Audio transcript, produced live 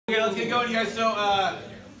Okay, let's get going, you guys. So,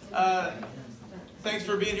 thanks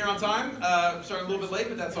for being here on time. Starting a little bit late,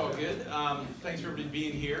 but that's all good. Thanks for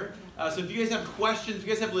being here. So if you guys have questions, if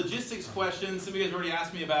you guys have logistics questions, some of you guys already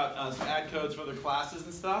asked me about some ad codes for other classes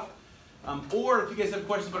and stuff. Or if you guys have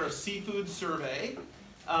questions about our seafood survey,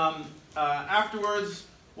 afterwards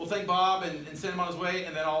we'll thank Bob and send him on his way,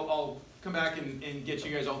 and then I'll come back and get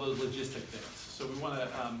you guys all those logistic things. So we want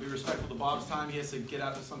to be respectful to Bob's time. He has to get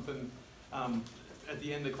out to something at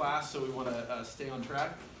the end of the class, so we want to stay on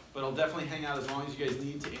track. But I'll definitely hang out as long as you guys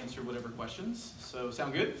need to answer whatever questions. So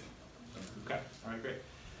sound good? Okay, all right, great.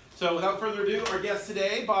 So without further ado, our guest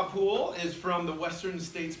today, Bob Poole, is from the Western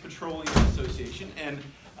States Petroleum Association. And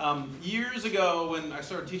years ago, when I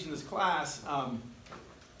started teaching this class,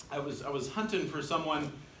 I was hunting for someone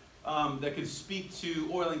that could speak to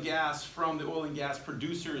oil and gas from the oil and gas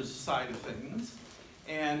producers side of things.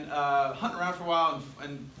 And hunting around for a while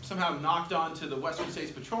and somehow knocked onto the Western States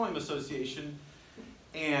Petroleum Association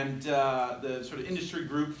and the sort of industry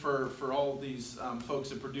group for all these folks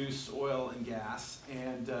that produce oil and gas,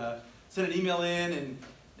 and sent an email in,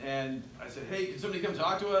 and I said, hey, can somebody come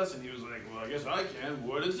talk to us? And he was like, well, I guess I can.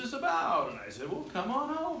 What is this about? And I said, well, come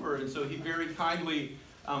on over. And so he very kindly,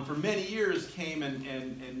 for many years, came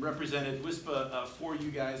and represented WISPA for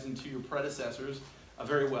you guys and to your predecessors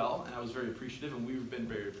very well, and I was very appreciative, and we've been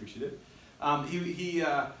very appreciative. He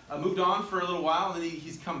moved on for a little while, and then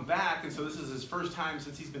he's come back, and so this is his first time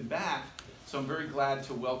since he's been back, so I'm very glad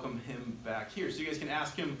to welcome him back here. So you guys can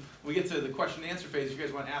ask him, when we get to the question and answer phase, if you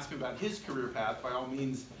guys want to ask him about his career path, by all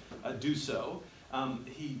means do so.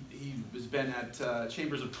 He has been at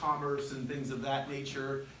chambers of commerce and things of that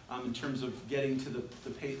nature in terms of getting to the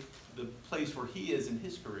place where he is in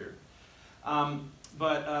his career.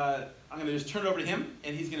 But I'm going to just turn it over to him,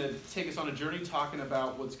 and he's going to take us on a journey talking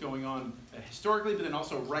about what's going on historically, but then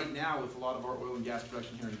also right now with a lot of our oil and gas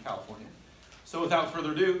production here in California. So without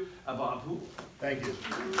further ado, Bob Poole. Thank you.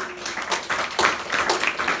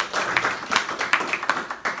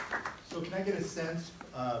 So can I get a sense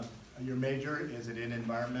of your major? Is it in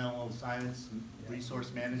environmental science,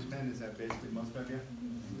 resource management? Is that basically most of you?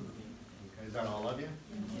 Okay, is that all of you?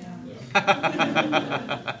 Yeah.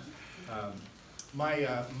 My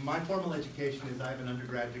formal education is I have an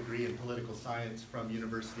undergrad degree in political science from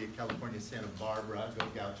University of California, Santa Barbara. Go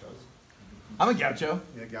Gauchos. I'm a gaucho.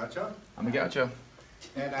 You're a gaucho? I'm a gaucho.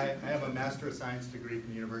 And I have a Master of Science degree from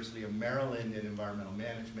the University of Maryland in environmental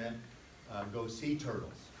management. Go sea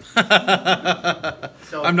turtles.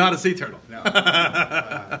 So, I'm not a sea turtle. No.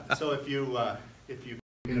 So if you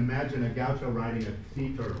can imagine a gaucho riding a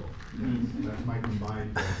sea turtle, that's my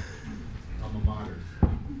combined alma mater.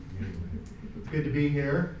 Anyway. It's good to be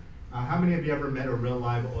here. How many of you ever met a real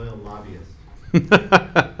live oil lobbyist?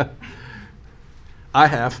 I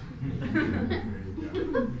have.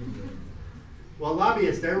 Well,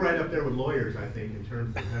 lobbyists, they're right up there with lawyers, I think, in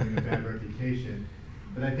terms of having a bad reputation.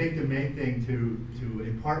 But I think the main thing to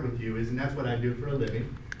impart with you is, and that's what I do for a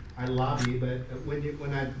living, I lobby, but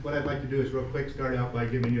what I'd like to do is real quick start out by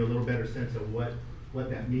giving you a little better sense of what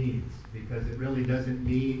that means, because it really doesn't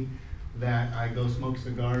mean that I go smoke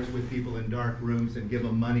cigars with people in dark rooms and give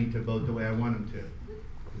them money to vote the way I want them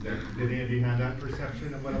to. Did any of you have that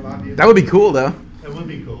perception of what a lobbyist is? That would be cool, though. It would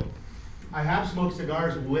be cool. I have smoked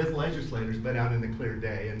cigars with legislators, but out in the clear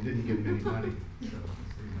day, and didn't give them any money. So you know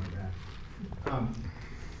that.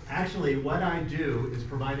 Actually, what I do is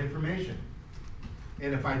provide information.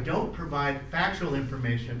 And if I don't provide factual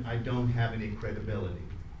information, I don't have any credibility.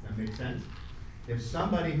 That makes sense? If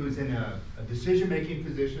somebody who's in a decision-making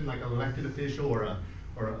position, like an elected official or a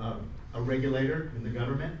regulator in the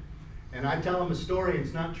government, and I tell them a story and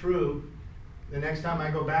it's not true, the next time I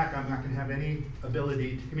go back, I'm not going to have any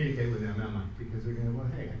ability to communicate with them, am I? Because they're going to, well,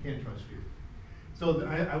 hey, I can't trust you. So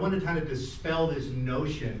I want to kind of dispel this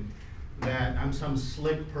notion that I'm some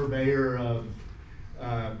slick purveyor of,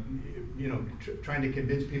 trying to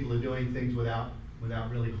convince people of doing things without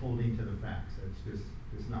really holding to the facts.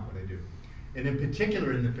 It's not what I do. And in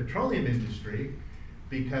particular in the petroleum industry,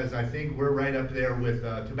 because I think we're right up there with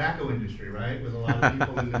tobacco industry, right? With a lot of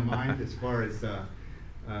people in their mind as far as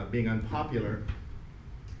being unpopular.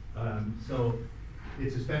 So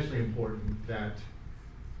it's especially important that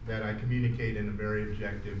I communicate in a very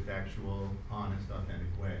objective, factual, honest,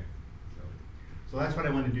 authentic way. So that's what I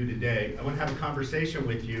want to do today. I want to have a conversation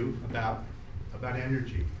with you about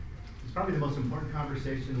energy. It's probably the most important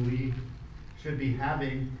conversation we should be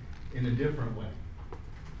having in a different way.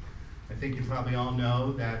 I think you probably all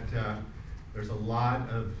know that there's a lot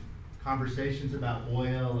of conversations about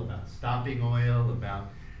oil, about stopping oil, about,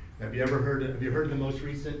 have you heard of the most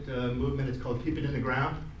recent movement? It's called Keep It in the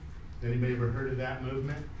Ground. Has anybody ever heard of that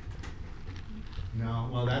movement? No,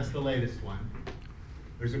 well, that's the latest one.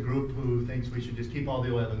 There's a group who thinks we should just keep all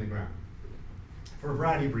the oil in the ground for a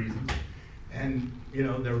variety of reasons. And, you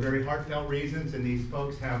know, they're very heartfelt reasons, and these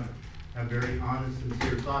folks have very honest,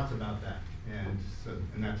 sincere thoughts about that. And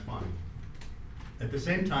that's fine. At the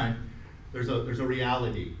same time, there's a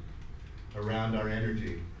reality around our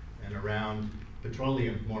energy and around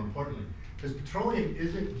petroleum, more importantly. Because petroleum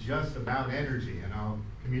isn't just about energy, and I'll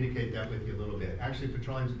communicate that with you a little bit. Actually,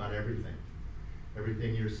 petroleum is about everything.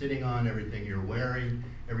 Everything you're sitting on, everything you're wearing,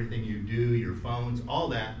 everything you do, your phones, all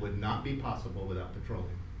that would not be possible without petroleum.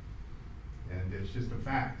 And it's just a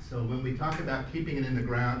fact. So when we talk about keeping it in the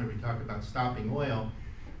ground, and we talk about stopping oil,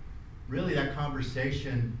 really that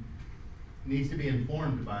conversation needs to be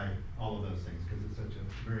informed by all of those things, because it's such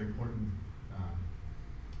a very important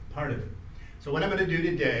part of it. So what I'm going to do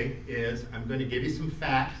today is I'm going to give you some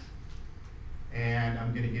facts, and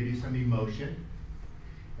I'm going to give you some emotion,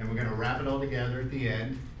 and we're going to wrap it all together at the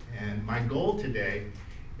end. And my goal today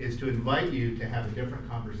is to invite you to have a different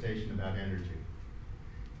conversation about energy.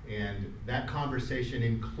 And that conversation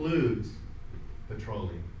includes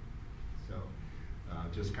petroleum. So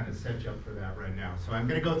just kind of set you up for that right now. So I'm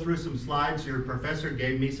going to go through some slides. Your professor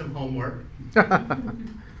gave me some homework.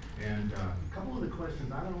 And a couple of the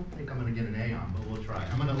questions I don't think I'm going to get an A on, but we'll try.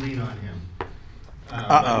 I'm going to lean on him.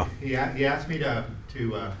 He asked me to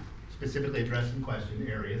specifically address some question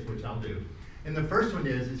areas, which I'll do. And the first one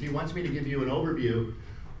is he wants me to give you an overview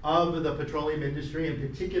of the petroleum industry, in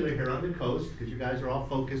particular here on the coast, because you guys are all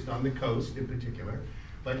focused on the coast in particular.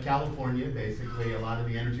 But California, basically, a lot of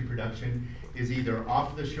the energy production is either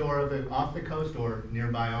off the shore of off the coast or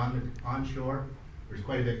nearby onshore. There's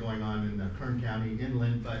quite a bit going on in the Kern County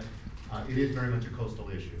inland, but it is very much a coastal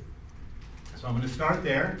issue. So I'm going to start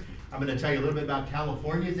there. I'm going to tell you a little bit about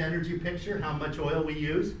California's energy picture, how much oil we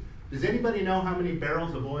use. Does anybody know how many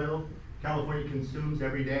barrels of oil California consumes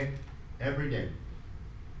every day? Every day.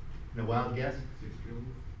 A wild guess? 6 billion?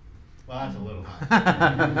 Well, that's a little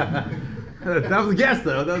high. That was a guess,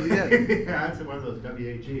 though. That was a guess. Yeah, that's one of those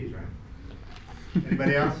WHEs, right?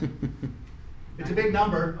 Anybody else? It's a big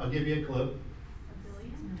number. I'll give you a clue. $1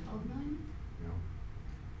 billion? 12 million? No.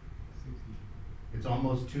 60. It's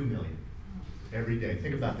almost 2 million every day.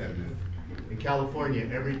 Think about that a minute. In California,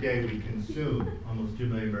 every day we consume almost 2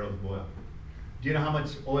 million barrels of oil. Do you know how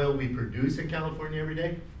much oil we produce in California every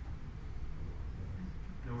day?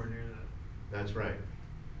 Nowhere near that. That's right.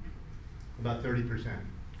 About 30%. Does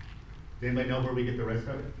anybody know where we get the rest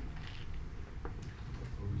of it?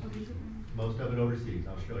 Overseas. Most of it overseas.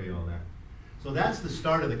 I'll show you all that. So that's the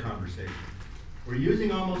start of the conversation. We're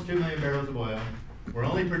using almost 2 million barrels of oil. We're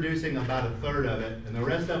only producing about a third of it, and the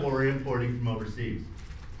rest of it we're importing from overseas.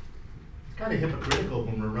 It's kind of hypocritical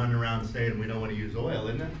when we're running around saying we don't want to use oil,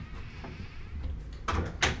 isn't it?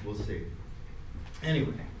 We'll see.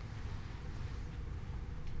 Anyway.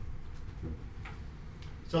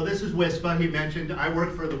 So this is WISPA, he mentioned. I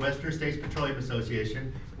work for the Western States Petroleum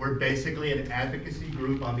Association. We're basically an advocacy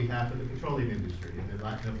group on behalf of the petroleum industry in the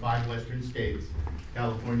 5 western states,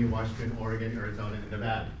 California, Washington, Oregon, Arizona, and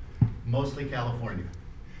Nevada. Mostly California.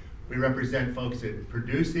 We represent folks that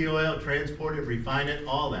produce the oil, transport it, refine it,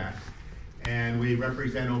 all that. And we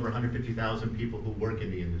represent over 150,000 people who work in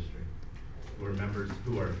the industry, who are members,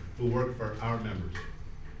 who work for our members.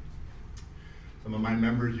 Some of my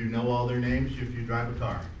members, you know all their names if you drive a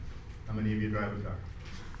car. How many of you drive a car?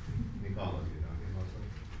 I think all of you, don't you? Mostly.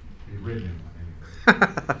 You've ridden in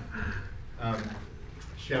one, anyway.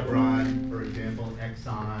 Chevron, for example,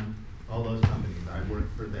 Exxon, all those companies. I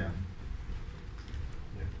work for them.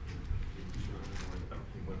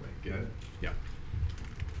 Good? Yeah.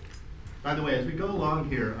 By the way, as we go along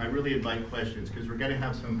here, I really invite questions, because we're going to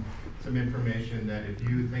have some information that if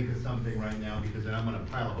you think of something right now, because then I'm going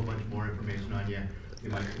to pile a whole bunch more information on you,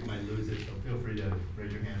 you might lose it. So feel free to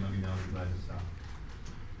raise your hand and let me know if you'd like to stop.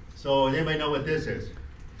 So does anybody know what this is?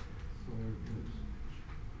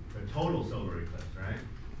 The total solar eclipse, right?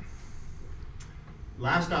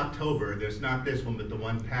 Last October, there's not this one, but the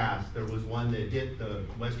one past, there was one that hit the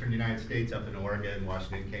western United States up in Oregon.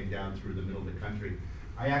 Washington came down through the middle of the country.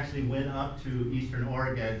 I actually went up to eastern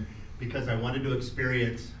Oregon because I wanted to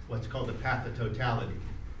experience what's called the path of totality,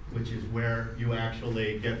 which is where you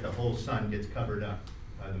actually get the whole sun gets covered up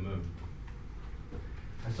by the moon.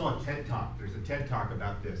 I saw a TED Talk. There's a TED Talk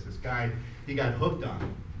about this. This guy, he got hooked on it.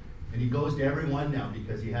 And he goes to everyone now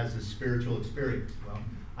because he has this spiritual experience. Well,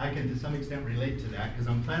 I can to some extent relate to that because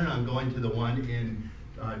I'm planning on going to the one in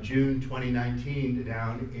June 2019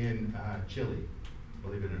 down in Chile,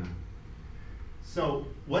 believe it or not. So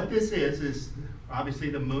what this is obviously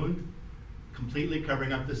the moon completely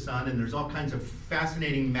covering up the sun, and there's all kinds of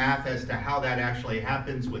fascinating math as to how that actually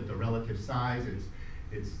happens with the relative size.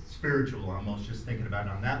 It's spiritual almost, just thinking about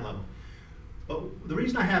it on that level. But the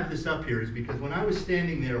reason I have this up here is because when I was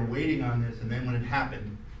standing there waiting on this, and then when it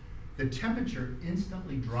happened, the temperature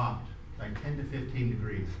instantly dropped by 10 to 15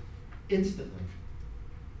 degrees. Instantly.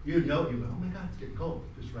 You'd know, you go, oh my God, it's getting cold,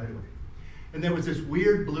 just right away. And there was this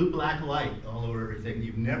weird blue-black light all over everything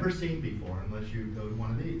you've never seen before unless you go to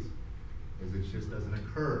one of these, because it just doesn't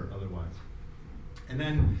occur otherwise. And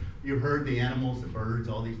then you heard the animals, the birds,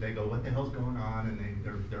 all these, they go, what the hell's going on?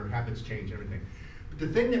 And their habits change, everything. But the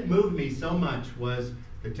thing that moved me so much was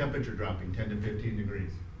the temperature dropping 10 to 15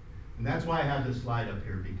 degrees. And that's why I have this slide up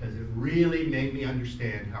here, because it really made me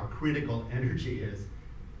understand how critical energy is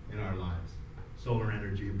in our lives. Solar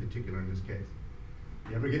energy in particular in this case.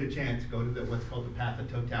 If you ever get a chance, go to what's called the path of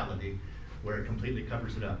totality, where it completely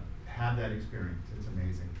covers it up. Have that experience, it's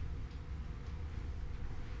amazing.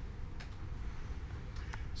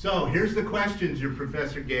 So here's the questions your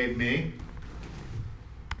professor gave me.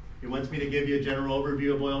 He wants me to give you a general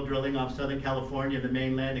overview of oil drilling off Southern California and the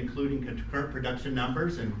mainland, including current production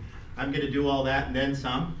numbers, and I'm going to do all that and then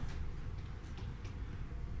some.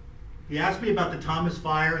 He asked me about the Thomas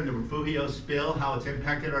Fire and the Refugio spill, how it's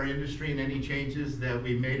impacted our industry and any changes that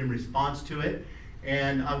we've made in response to it.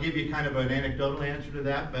 And I'll give you kind of an anecdotal answer to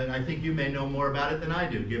that, but I think you may know more about it than I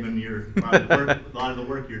do, given a lot of the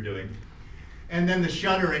work you're doing. And then the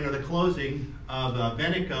shuttering or the closing of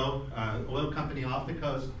Venoco, oil company off the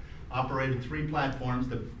coast, operated 3 platforms,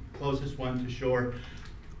 the closest one to shore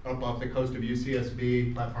up off the coast of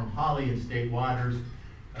UCSB, platform Holly in state waters,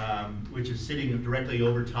 which is sitting directly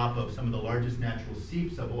over top of some of the largest natural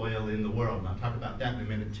seeps of oil in the world. And I'll talk about that in a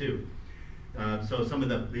minute too. So some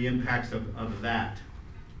of the impacts of that.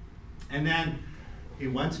 And then he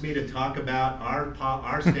wants me to talk about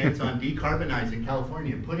our stance on decarbonizing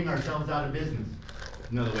California and putting ourselves out of business.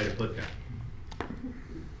 Another way to put that.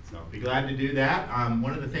 So I'll be glad to do that.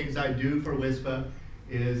 One of the things I do for WISPA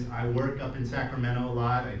is I work up in Sacramento a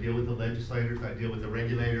lot. I deal with the legislators, I deal with the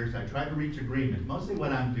regulators. I try to reach agreement. Mostly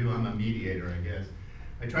what I'm a mediator, I guess.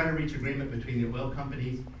 I try to reach agreement between the oil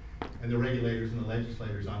companies and the regulators and the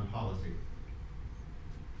legislators on policy.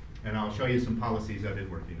 And I'll show you some policies I've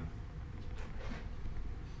been working on.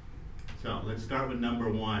 So let's start with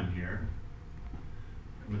number 1 here.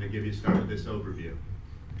 I'm going to start with this overview.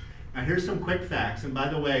 Now here's some quick facts, and by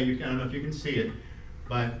the way, I don't know if you can see it,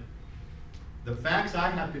 but the facts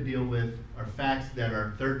I have to deal with are facts that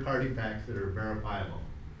are third-party facts that are verifiable.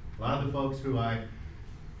 A lot of the folks who I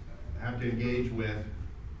have to engage with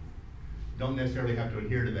don't necessarily have to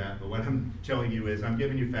adhere to that, but what I'm showing you is I'm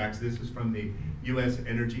giving you facts. This is from the U.S.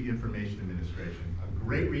 Energy Information Administration, a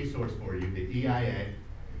great resource for you, the EIA.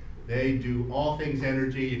 They do all things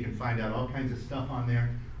energy. You can find out all kinds of stuff on there.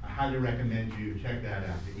 I highly recommend you check that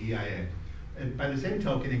out, the EIA. And by the same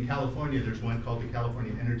token, in California, there's one called the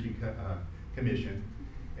California Energy Commission.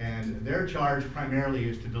 And their charge primarily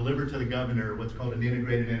is to deliver to the governor what's called an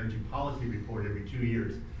integrated energy policy report every 2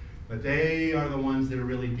 years. But they are the ones that are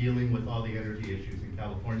really dealing with all the energy issues in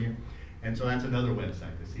California. And so that's another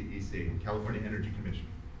website, the CEC, California Energy Commission.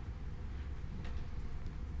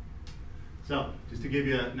 So, just to give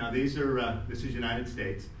you, now this is United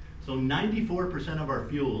States. So 94% of our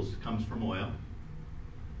fuels comes from oil.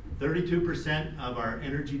 32% of our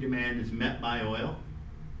energy demand is met by oil.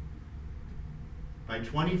 By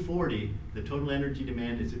 2040, the total energy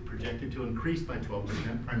demand is projected to increase by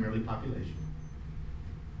 12%, primarily population.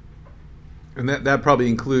 And that probably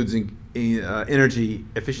includes energy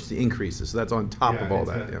efficiency increases. So that's on top of all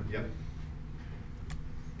that. Yep.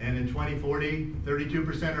 And in 2040,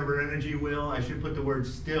 32% of our energy will, I should put the word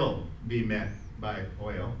still, be met by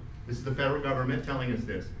oil. This is the federal government telling us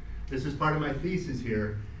this. This is part of my thesis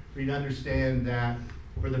here, for you to understand that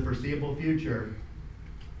for the foreseeable future,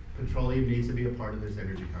 petroleum needs to be a part of this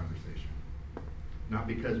energy conversation. Not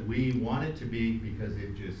because we want it to be, because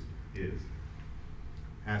it just is.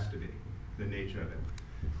 Has to be, the nature of it.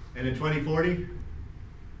 And in 2040,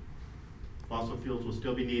 fossil fuels will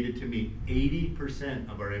still be needed to meet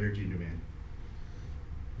 80% of our energy demand.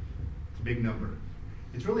 It's a big number.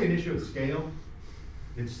 It's really an issue of scale.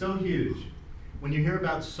 It's so huge. When you hear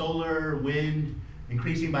about solar, wind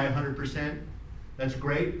increasing by 100%, that's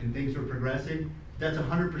great and things are progressing. That's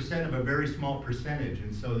 100% of a very small percentage,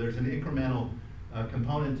 and so there's an incremental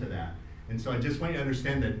component to that. And so I just want you to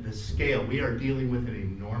understand that the scale, we are dealing with an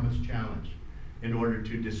enormous challenge in order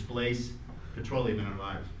to displace petroleum in our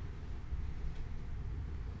lives.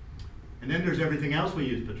 And then there's everything else we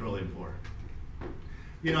use petroleum for.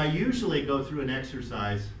 You know, I usually go through an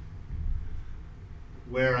exercise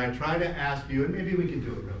where I try to ask you, and maybe we can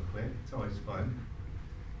do it real quick, it's always fun.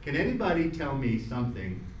 Can anybody tell me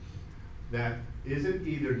something that isn't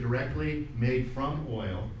either directly made from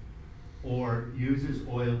oil or uses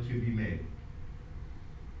oil to be made?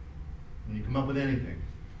 Can you come up with anything?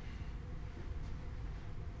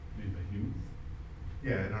 Made by humans?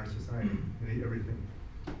 Yeah, in our society, everything.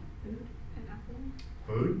 Food and apple.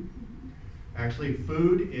 Food? Actually,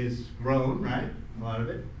 food is grown, right? A lot of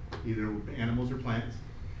it, either animals or plants.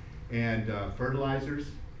 And fertilizers,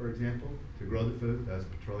 for example, to grow the food, that's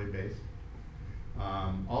petroleum based.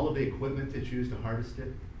 All of the equipment that's used to harvest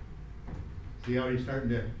it. See how you're starting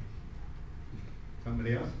to,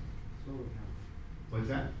 somebody else? Solar power. What's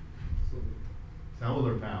that? Solar.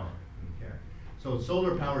 Solar power, okay. So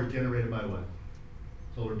solar power is generated by what?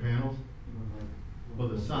 Solar panels? Well,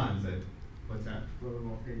 the sun, but what's that?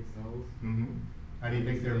 Photovoltaic cells. Mm-hmm. How do you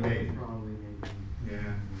think they're made? Probably made.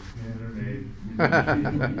 Yeah, they're made.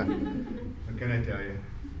 What can I tell you?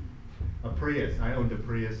 A Prius. I owned a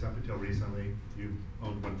Prius up until recently. You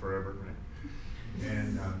owned one forever, right?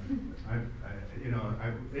 And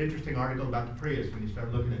interesting article about the Prius when you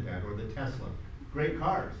start looking at that, or the Tesla. Great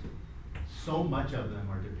cars. So much of them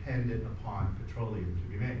are dependent upon petroleum to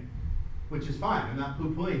be made, which is fine. I'm not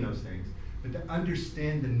poo-pooing those things, but to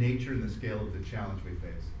understand the nature and the scale of the challenge we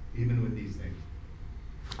face, even with these things.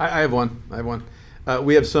 I have one.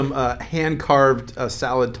 We have some hand-carved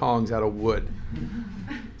salad tongs out of wood.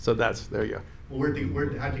 So there you Well,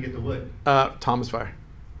 how'd you get the wood? go. Thomas Fire.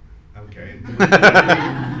 Okay.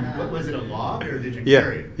 What was it, a log, or did you Yeah,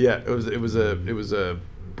 carry it? yeah. It was a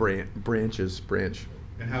branch.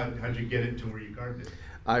 And how'd you get it to where you carved it?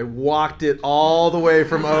 I walked it all the way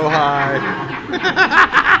from Ojai.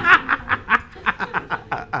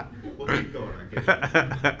 We'll keep going. I get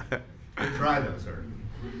it. Good try though, sir.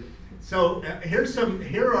 So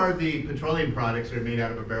here are the petroleum products that are made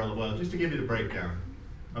out of a barrel of oil, just to give you the breakdown.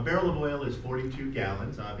 A barrel of oil is 42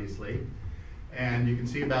 gallons, obviously, and you can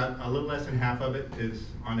see about a little less than half of it is,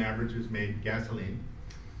 on average, is made gasoline.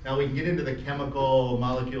 Now we can get into the chemical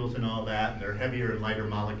molecules and all that, and there are heavier and lighter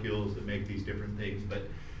molecules that make these different things, but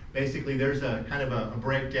basically there's a kind of a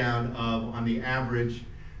breakdown of, on the average,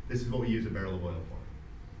 this is what we use a barrel of oil for.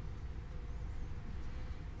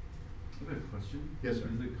 I have a question. Yes, sir.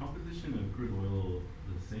 Is the composition of crude oil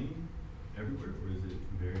the same everywhere, or is it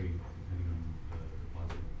vary depending on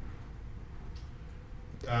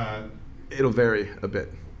the deposit? It'll vary a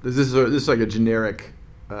bit. This is like a generic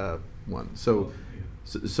one. So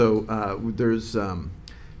there's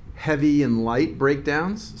heavy and light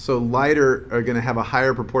breakdowns. So lighter are going to have a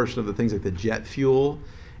higher proportion of the things like the jet fuel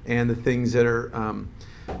and the things that are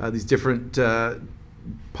these different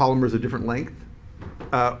polymers of different length.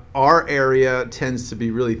 Our area tends to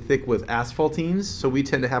be really thick with asphaltenes, so we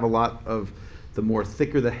tend to have a lot of the more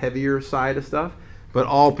thicker, the heavier side of stuff. But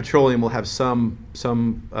all petroleum will have some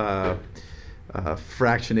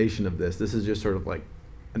fractionation of this. This is just sort of like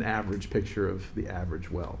an average picture of the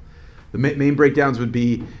average well. The main breakdowns would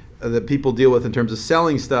be that people deal with in terms of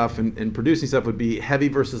selling stuff and producing stuff would be heavy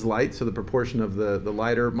versus light, so the proportion of the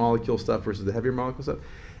lighter molecule stuff versus the heavier molecule stuff,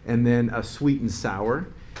 and then sweet and sour,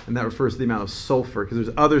 and that refers to the amount of sulfur, because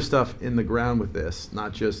there's other stuff in the ground with this,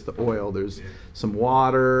 not just the oil. There's some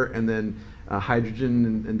water, and then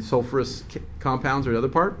hydrogen and sulfurous compounds are the other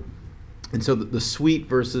part. And so the sweet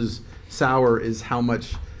versus sour is how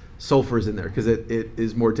much sulfur is in there, because it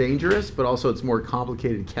is more dangerous, but also it's more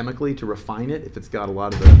complicated chemically to refine it if it's got a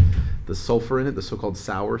lot of the sulfur in it, the so-called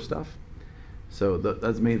sour stuff. So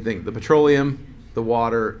that's the main thing: the petroleum, the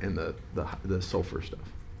water, and the sulfur stuff.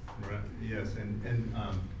 Right. Yes, and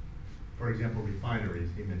for example, refineries.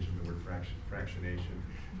 He mentioned the word fractionation.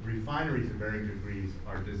 Refineries in varying degrees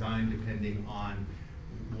are designed depending on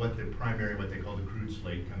what they call the crude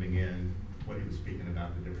slate coming in, what he was speaking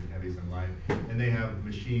about, the different heavies and light. And they have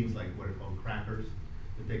machines like what are called crackers,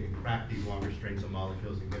 that they can crack these longer strings of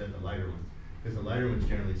molecules and get at the lighter ones. Because the lighter ones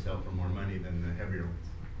generally sell for more money than the heavier ones.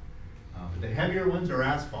 But the heavier ones are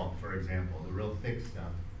asphalt, for example, the real thick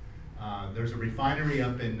stuff. There's a refinery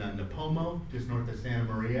up in Napomo, just north of Santa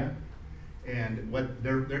Maria. And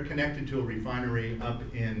they're connected to a refinery up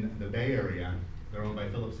in the Bay Area. They're owned by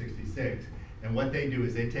Phillips 66. And what they do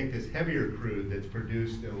is they take this heavier crude that's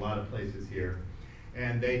produced in a lot of places here,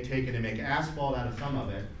 and they take it and make asphalt out of some of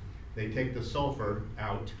it. They take the sulfur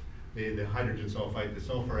out, the hydrogen sulfide, the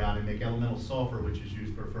sulfur out, and make elemental sulfur, which is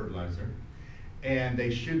used for fertilizer. And they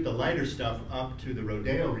shoot the lighter stuff up to the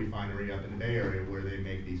Rodeo refinery up in the Bay Area, where they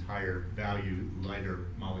make these higher value, lighter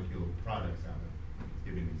molecule products out of it. I'll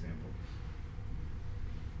give you an example.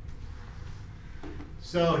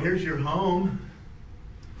 So here's your home.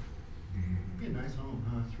 be a nice home,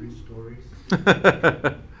 huh? 3 stories.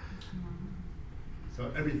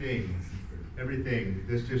 So everything,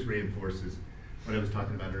 this just reinforces what I was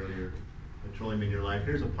talking about earlier. Petroleum in your life.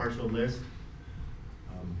 Here's a partial list.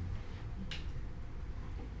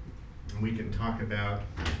 And we can talk about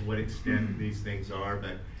what extent these things are,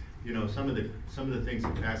 but you know, some of the things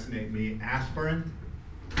that fascinate me. Aspirin,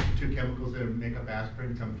 2 chemicals that make up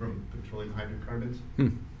aspirin come from petroleum hydrocarbons.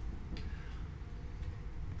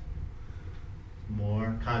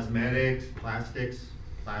 More cosmetics, plastics.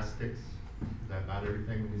 Is that about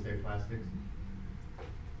everything when we say plastics?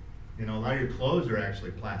 You know, a lot of your clothes are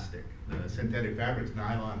actually plastic. The synthetic fabrics,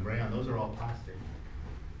 nylon, rayon, those are all plastic.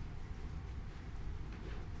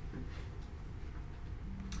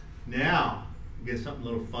 Now, get something a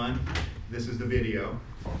little fun. This is the video.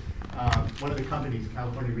 One of the companies,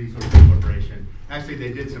 California Resources Corporation, actually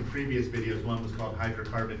they did some previous videos. One was called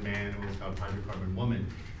Hydrocarbon Man, and one was called Hydrocarbon Woman.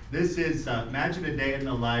 This is, imagine a day in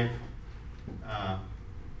the life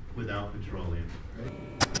without petroleum.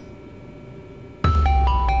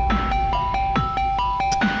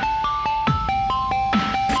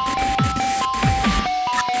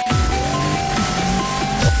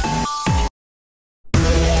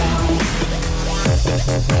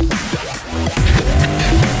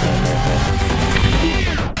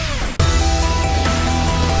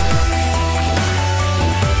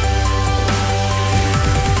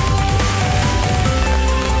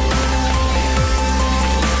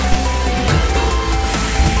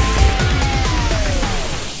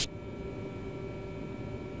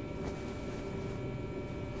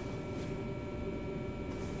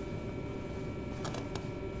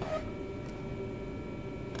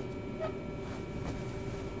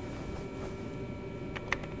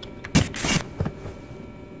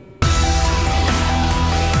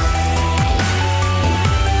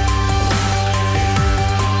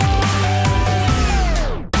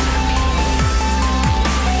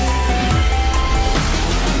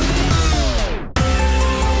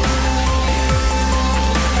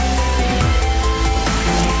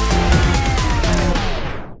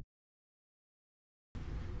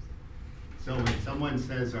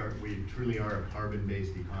 Says we truly are a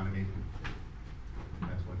carbon-based economy.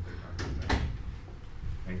 That's what they're talking about.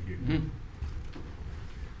 Thank you.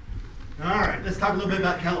 All right, let's talk a little bit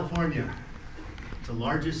about California. It's the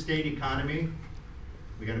largest state economy.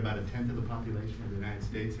 We got about 1/10 of the population of the United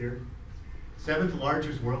States here. 7th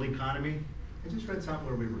largest world economy. I just read something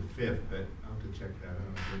where we were 5th, but I'll have to check that. I don't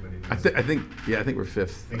know if everybody knows. I think we're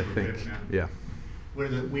 5th. We're 5th now. Yeah.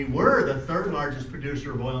 We were the 3rd largest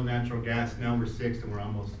producer of oil and natural gas. Now we're 6th, and we're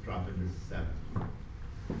almost dropping to 7th.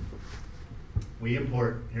 We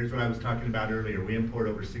import, here's what I was talking about earlier. We import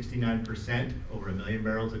over 69%, over 1 million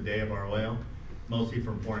barrels a day of our oil, mostly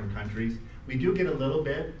from foreign countries. We do get a little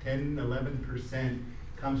bit, 10, 11%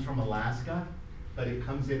 comes from Alaska, but it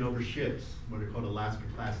comes in over ships, what are called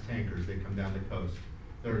Alaska-class tankers. They come down the coast.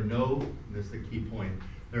 There are no, and this is the key point,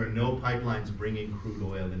 there are no pipelines bringing crude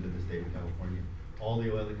oil into the state of California. All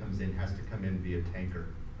the oil that comes in has to come in via tanker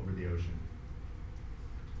over the ocean.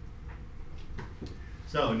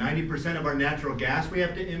 So 90% of our natural gas we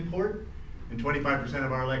have to import, and 25%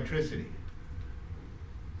 of our electricity.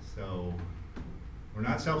 So we're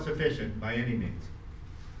not self-sufficient by any means.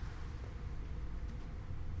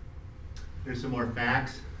 Here's some more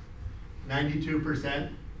facts.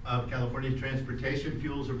 92% of California's transportation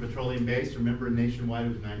fuels are petroleum-based. Remember, nationwide it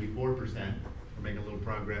was 94%. We're making a little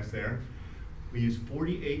progress there. We use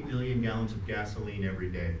 48 million gallons of gasoline every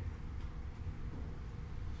day.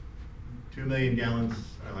 2 million gallons,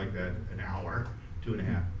 I like that, an hour,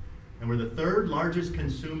 2.5. And we're the 3rd largest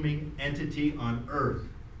consuming entity on Earth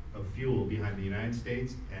of fuel behind the United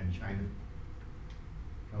States and China.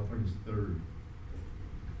 California's 3rd.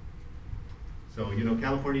 So, you know,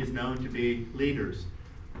 California is known to be leaders.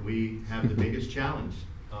 We have the biggest challenge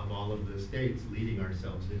of all of the states, leading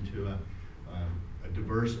ourselves into a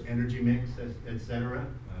diverse energy mix, etc.,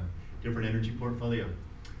 different energy portfolio.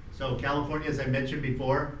 So California, as I mentioned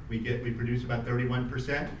before, we produce about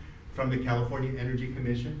 31% from the California Energy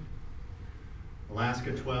Commission.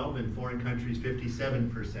 Alaska 12%, and foreign countries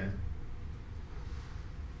 57%.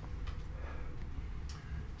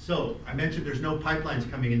 So I mentioned there's no pipelines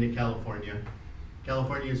coming into California.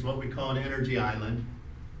 California is what we call an energy island.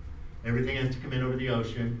 Everything has to come in over the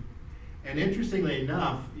ocean. And interestingly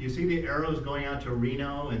enough, you see the arrows going out to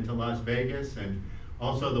Reno and to Las Vegas, and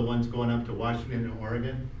also the ones going up to Washington and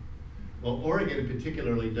Oregon. Well, Oregon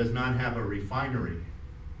particularly does not have a refinery.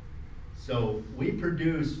 So we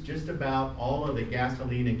produce just about all of the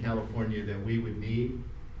gasoline in California that we would need,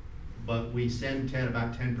 but we send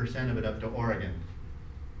about 10% of it up to Oregon.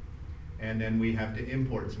 and then we have to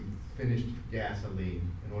import some finished gasoline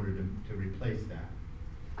in order to replace that.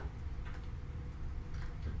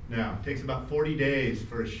 Now, it takes about 40 days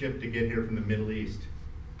for a ship to get here from the Middle East.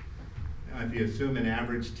 Now, if you assume an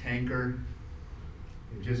average tanker,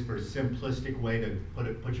 just for a simplistic way to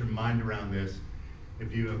put your mind around this,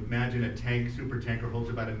 if you imagine a tank, super tanker holds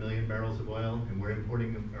about 1 million barrels of oil, and we're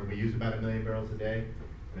importing them, or we use about 1 million barrels a day,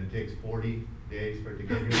 and it takes 40 days for it to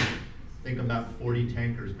get here. Think about 40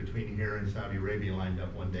 tankers between here and Saudi Arabia lined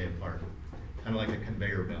up one day apart, kind of like a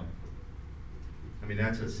conveyor belt. I mean,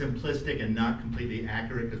 that's a simplistic and not completely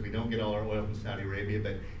accurate because we don't get all our oil from Saudi Arabia,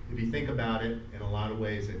 but if you think about it, in a lot of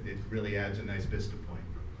ways, it really adds a nice vista point.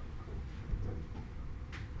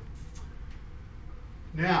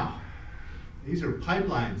 Now, these are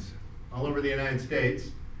pipelines all over the United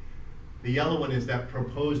States. The yellow one is that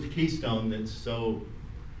proposed Keystone that's so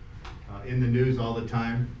in the news all the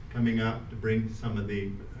time, coming up to bring some of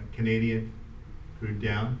the Canadian crude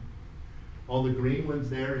down. All the green ones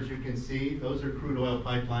there, as you can see, those are crude oil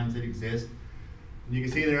pipelines that exist. And you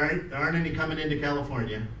can see there aren't any coming into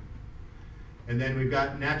California. And then we've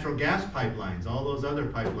got natural gas pipelines, all those other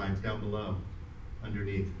pipelines down below,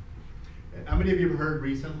 underneath. How many of you have heard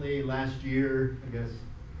recently, last year, I guess,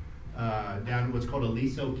 down what's called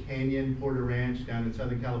Aliso Canyon, Porter Ranch, down in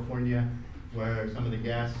Southern California, where some of the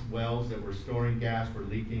gas wells that were storing gas were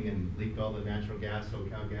leaking and leaked all the natural gas,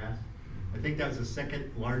 SoCal gas? I think that's the second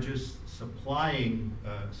largest supplying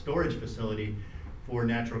storage facility for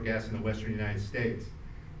natural gas in the western United States.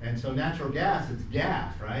 And so natural gas, it's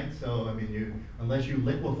gas, right? So, I mean, unless you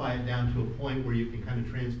liquefy it down to a point where you can kind of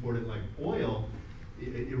transport it like oil,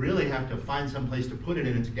 you really have to find some place to put it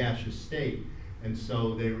in its gaseous state. And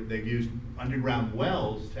so they've used underground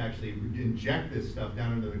wells to actually inject this stuff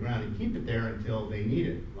down into the ground and keep it there until they need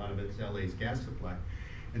it. A lot of it's LA's gas supply.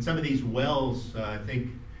 And some of these wells, I think,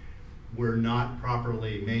 were not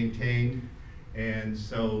properly maintained, and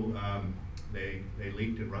so they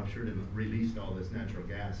leaked and ruptured and released all this natural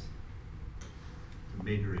gas. It's a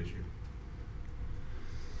major issue.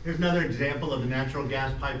 Here's another example of the natural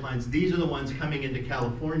gas pipelines. These are the ones coming into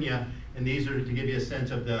California, and these are to give you a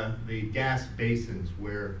sense of the gas basins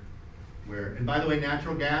where, and by the way,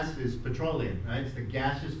 natural gas is petroleum, right? It's the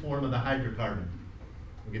gaseous form of the hydrocarbon.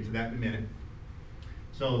 We'll get to that in a minute.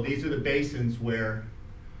 So these are the basins where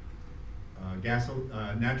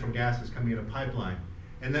natural gas is coming in a pipeline.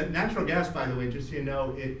 And that natural gas, by the way, just so you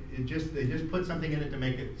know, they just put something in it to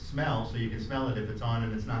make it smell, so you can smell it if it's on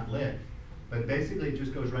and it's not lit. But basically, it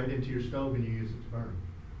just goes right into your stove and you use it to burn,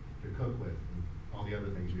 to cook with, and all the other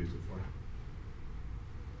things you use it for.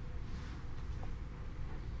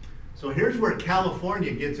 So here's where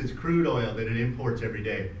California gets its crude oil that it imports every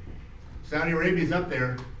day. Saudi Arabia's up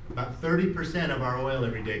there. About 30% of our oil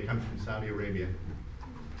every day comes from Saudi Arabia.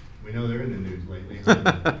 We know they're in the news lately.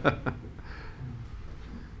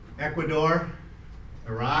 Ecuador,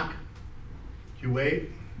 Iraq,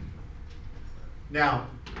 Kuwait. Now,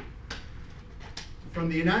 from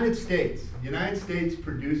the United States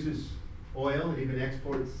produces oil and even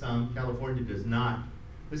exports some. California does not.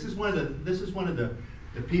 This is one of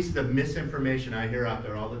the pieces of misinformation I hear out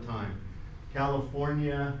there all the time.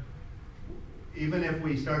 California, even if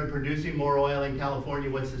we started producing more oil in California,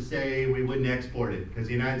 what's to say we wouldn't export it? Because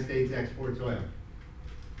the United States exports oil.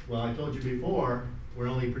 Well, I told you before, we're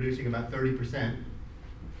only producing about 30%.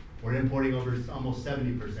 We're importing over almost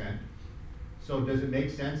 70%. So does it make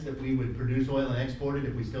sense that we would produce oil and export it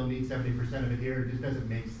if we still need 70% of it here? It just doesn't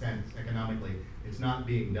make sense economically. It's not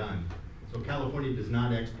being done. So California does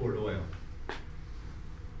not export oil.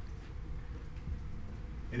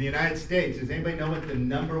 In the United States, does anybody know what the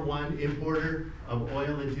 #1 importer of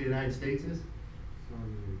oil into the United States is?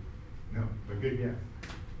 No, but good guess.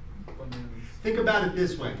 Think about it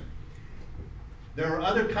this way. There are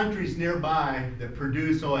other countries nearby that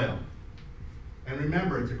produce oil. And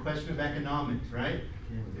remember, it's a question of economics, right?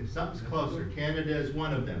 If something's closer, Canada is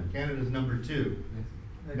one of them. Canada's #2.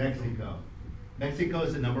 Mexico. Mexico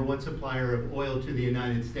is the #1 supplier of oil to the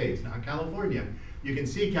United States, not California. You can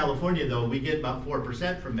see California, though, we get about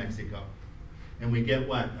 4% from Mexico. And we get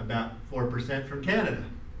what? About 4% from Canada,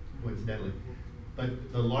 coincidentally.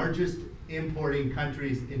 But the largest importing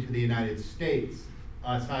countries into the United States,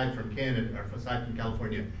 aside from Canada, or aside from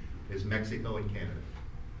California, is Mexico and Canada.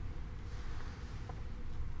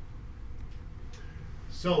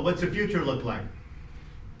 So what's the future look like?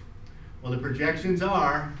 Well, the projections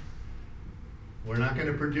are we're not going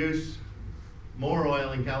to produce more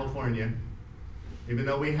oil in California, even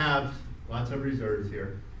though we have lots of reserves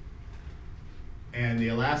here. And the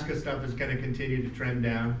Alaska stuff is going to continue to trend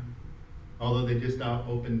down. Although they just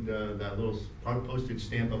opened that little postage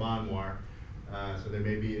stamp of Anwar, so there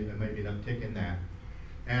may be an uptick in that.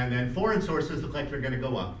 And then foreign sources look like they're going to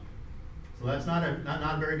go up. So that's not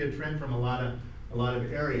a very good trend from a lot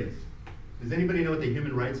of areas. Does anybody know what the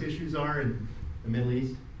human rights issues are in the Middle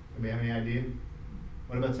East? Do you have any idea?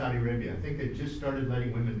 What about Saudi Arabia? I think they just started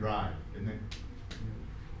letting women drive, didn't they?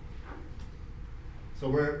 So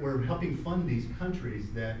we're helping fund these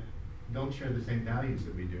countries that don't share the same values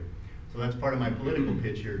that we do. So that's part of my political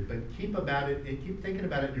pitch here. But keep thinking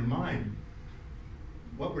about it in your mind.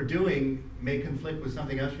 What we're doing may conflict with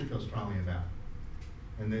something else you feel strongly about.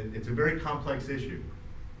 And it's a very complex issue.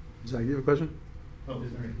 Zach, do you have a question? Oh,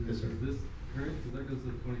 sorry. Yes, sir. Is this current? Because that goes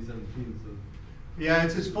to 2017, so. Yeah,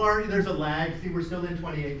 it's as far, there's a lag. See, we're still in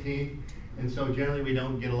 2018. And so generally we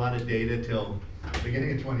don't get a lot of data till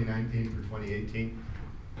beginning of 2019 for 2018.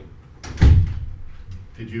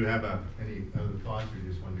 Did you have any other thoughts or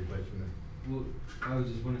just wanted to question that? Well, I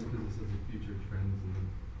was just wondering because it says the future trends and then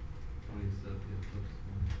 2017.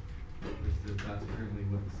 That's currently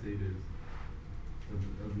what the state is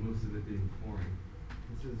of most of it being foreign.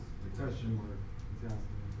 It's just a question mark. It's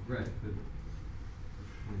asking. Right, but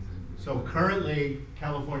 2017. So currently,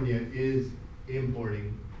 California is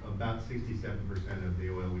importing about 67% of the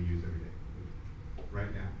oil we use every day,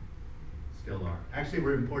 right now. Still are. Actually,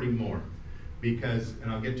 we're importing more because,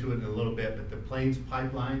 and I'll get to it in a little bit, but the Plains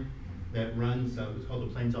pipeline that runs, it's called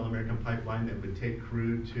the Plains All-American Pipeline, that would take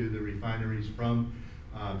crude to the refineries from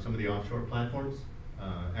some of the offshore platforms,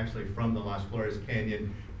 actually from the Las Flores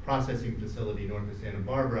Canyon processing facility north of Santa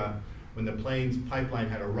Barbara. When the Plains pipeline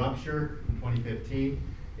had a rupture in 2015,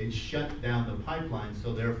 it shut down the pipeline,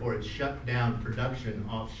 so therefore it shut down production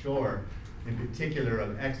offshore, in particular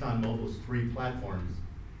of ExxonMobil's 3 platforms,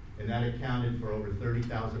 and that accounted for over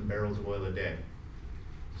 30,000 barrels of oil a day.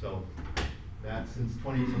 So that since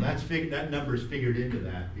 20, so that number is figured into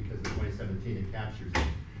that because in 2017 it captures it.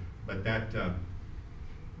 But that's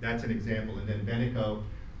an example. And then Venoco,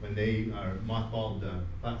 when they mothballed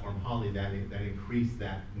platform Holly, that increased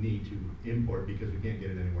that need to import because we can't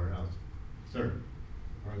get it anywhere else. Sir.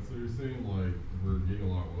 All right, so you're saying like we're getting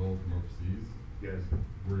a lot of oil from overseas. Yes.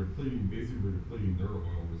 We're depleting their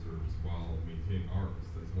oil reserves while maintaining ours.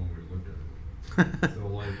 That's one way to look at it. So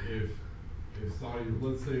like if Saudi,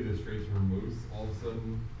 let's say the Straits of Hormuz all of a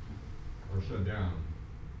sudden are shut down,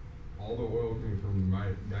 all the oil coming from the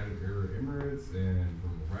United Arab Emirates and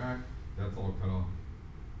from Iraq, that's all cut off.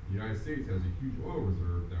 The United States has a huge oil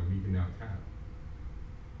reserve that we can now tap.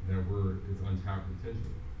 It's untapped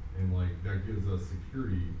potential. And like that gives us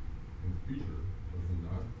security in the future, doesn't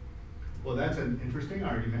that? Well, that's an interesting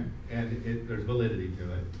argument, and there's validity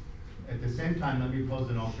to it. At the same time, let me pose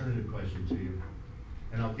an alternative question to you,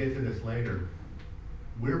 and I'll get to this later.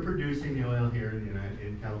 We're producing the oil here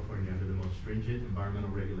in California under the most stringent environmental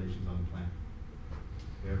regulations on the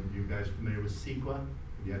planet. You guys familiar with CEQA? Have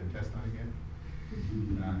you had a test on it yet?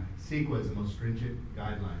 CEQA is the most stringent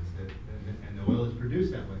guidelines, and the oil is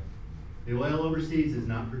produced that way. The oil overseas is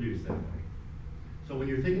not produced that way. So when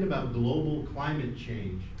you're thinking about global climate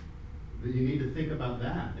change, you need to think about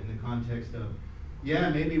that in the context of, yeah,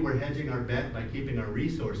 maybe we're hedging our bet by keeping our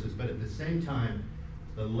resources, but at the same time,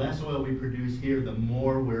 the less oil we produce here, the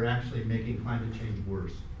more we're actually making climate change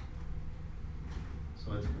worse.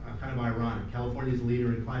 So it's kind of ironic. California's a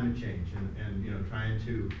leader in climate change and trying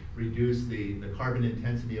to reduce the carbon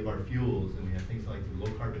intensity of our fuels, and we have things like the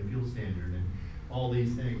low carbon fuel standard and all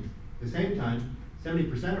these things. At the same time,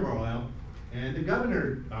 70% of our oil, and the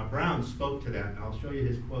Governor Brown spoke to that, and I'll show you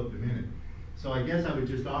his quote in a minute. So I guess I would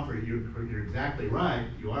just offer, you're exactly right,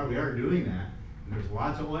 we are doing that. And there's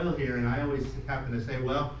lots of oil here, and I always happen to say,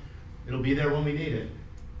 well, it'll be there when we need it.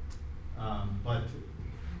 But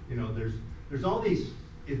there's all these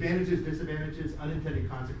advantages, disadvantages, unintended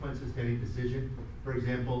consequences to any decision. For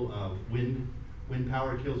example, wind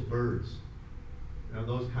power kills birds.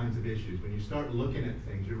 Those kinds of issues. When you start looking at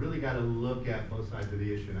things, you really got to look at both sides of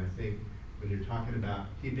the issue. And I think when you're talking about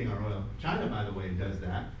keeping our oil, China, by the way, does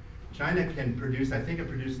that. China can produce, I think it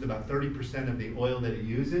produces about 30% of the oil that it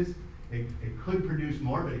uses. It could produce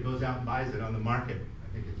more, but it goes out and buys it on the market.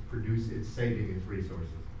 I think it's saving its resources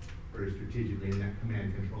very strategically in that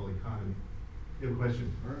command control economy. You have a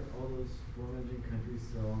question? Aren't all those foreign countries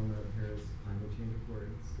still on the Paris climate change accord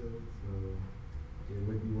still? So they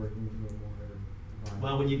would be working to a more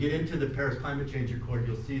well, when you get into the Paris Climate Change Accord,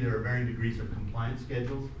 you'll see there are varying degrees of compliance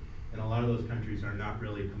schedules, and a lot of those countries are not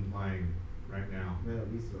really complying right now. Well,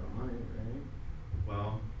 at least they're on it, right?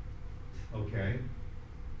 Well, okay.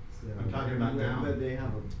 So, I'm talking about now. But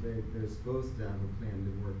they're supposed to have a plan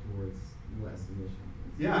to work towards less emissions.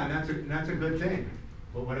 Yeah, and that's a good thing.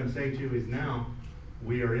 But what I'm saying to you is now,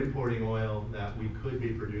 we are importing oil that we could be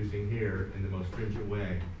producing here in the most stringent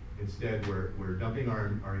way. Instead, we're dumping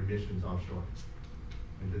our emissions offshore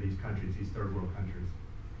into these countries, these third world countries.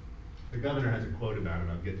 The governor has a quote about it.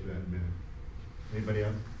 I'll get to that in a minute. Anybody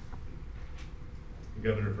else? The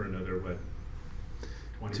governor for another, what,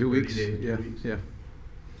 20, 2 weeks. 30 days, 2 Yeah, weeks? yeah.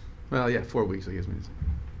 Well, yeah, 4 weeks, I guess. And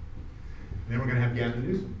then we're going to have Gavin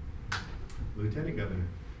Newsom, Lieutenant Governor.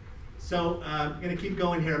 So I'm going to keep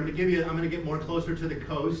going here. I'm going to get more closer to the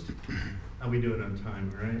coast. How we doing on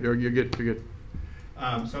time, all right? You're good. You're good.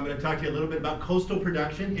 So I'm going to talk to you a little bit about coastal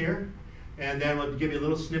production here, and then we'll give you a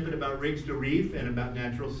little snippet about rigs to reef and about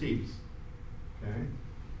natural seas. Okay?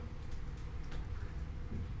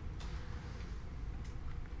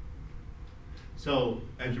 So,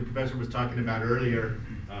 as your professor was talking about earlier,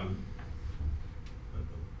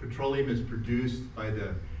 petroleum is produced by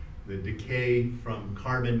the decay from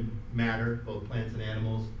carbon matter, both plants and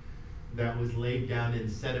animals, that was laid down in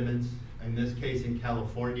sediments, in this case in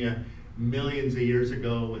California, millions of years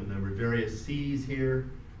ago when there were various seas here.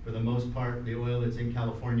 For the most part, the oil that's in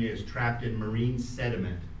California is trapped in marine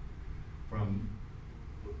sediment from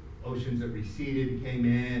oceans that receded, came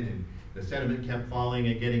in, and the sediment kept falling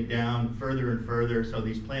and getting down further and further. So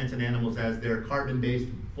these plants and animals, as their carbon-based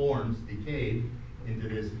forms decayed into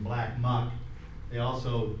this black muck, they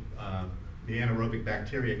also, the anaerobic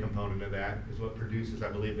bacteria component of that is what produces, I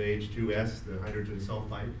believe, the H2S, the hydrogen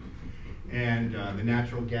sulfide. And the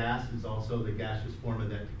natural gas is also the gaseous form of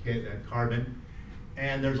that decay, that carbon.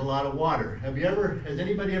 And there's a lot of water. Has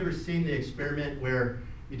anybody ever seen the experiment where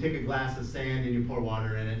you take a glass of sand and you pour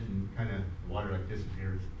water in it and kind of water like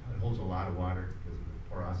disappears? It holds a lot of water because of the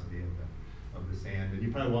porosity of the sand. And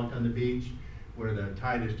you probably walked on the beach where the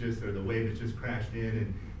tide is just, or the wave has just crashed in,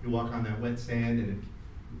 and you walk on that wet sand and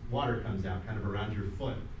water comes out kind of around your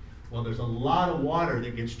foot. Well, there's a lot of water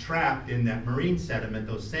that gets trapped in that marine sediment,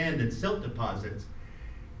 those sand and silt deposits,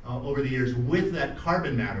 over the years with that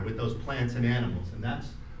carbon matter, with those plants and animals. And that's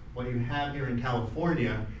what you have here in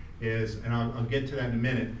California is, and I'll get to that in a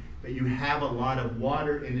minute, but you have a lot of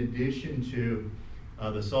water in addition to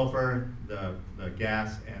the sulfur, the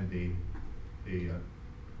gas, and the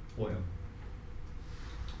oil.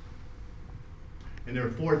 And there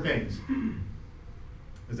are four things,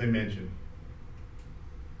 as I mentioned.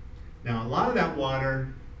 Now, a lot of that water,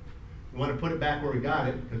 we want to put it back where we got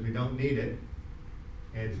it because we don't need it.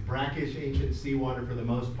 And it's brackish, ancient seawater for the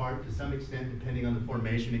most part. To some extent, depending on the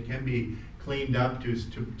formation, it can be cleaned up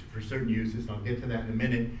for certain uses. And I'll get to that in a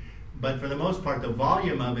minute. But for the most part, the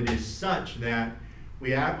volume of it is such that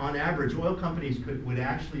we, on average, oil companies would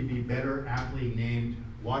actually be better aptly named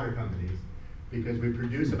water companies because we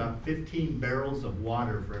produce about 15 barrels of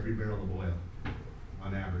water for every barrel of oil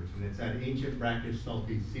on average. And it's that ancient, brackish,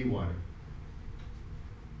 salty seawater.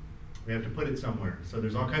 We have to put it somewhere. So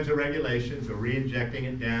there's all kinds of regulations, so re-injecting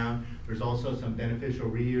it down. There's also some beneficial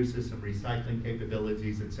reuses, some recycling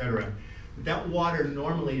capabilities, etc. But that water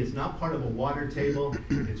normally is not part of a water table.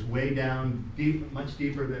 It's way down deep, much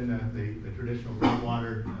deeper than the traditional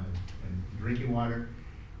groundwater and drinking water.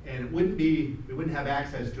 And we wouldn't have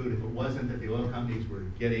access to it if it wasn't that the oil companies were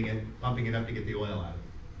getting it, pumping it up to get the oil out of it.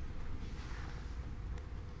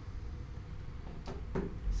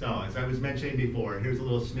 So, as I was mentioning before, here's a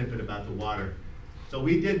little snippet about the water. So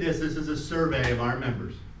we did this is a survey of our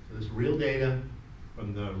members. So this is real data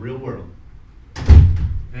from the real world.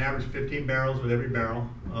 An average 15 barrels with every barrel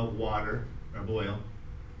of water, of oil.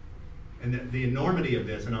 And the enormity of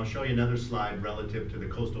this, and I'll show you another slide relative to the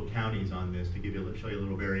coastal counties on this to show you a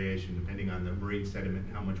little variation depending on the marine sediment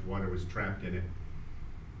and how much water was trapped in it.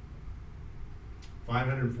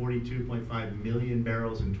 542.5 million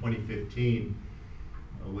barrels in 2015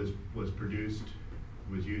 was produced,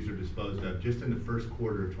 was used or disposed of just in the first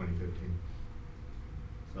quarter of 2015.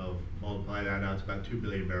 So multiply that out, it's about 2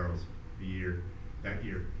 billion barrels a year, that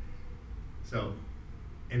year. So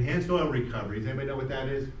enhanced oil recovery, does anybody know what that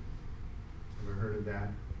is? Ever heard of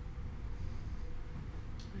that?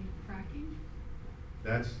 Like fracking?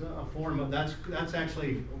 That's a form of, that's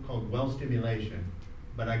actually called well stimulation,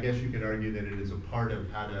 but I guess you could argue that it is a part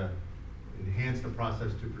of how to enhance the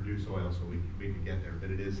process to produce oil, so we could get there,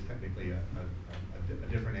 but it is technically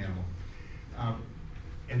a different animal.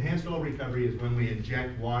 Enhanced oil recovery is when we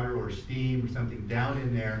inject water or steam or something down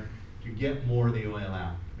in there to get more of the oil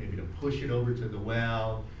out, maybe to push it over to the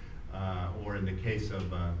well, or in the case of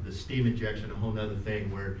the steam injection, a whole other thing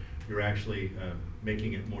where you're actually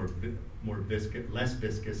making it more viscous, less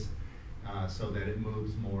viscous, so that it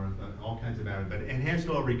moves more, all kinds of added. But enhanced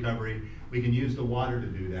oil recovery, we can use the water to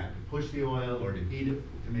do that, to push the oil or to heat it,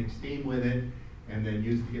 to make steam with it, and then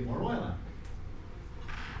use it to get more oil out.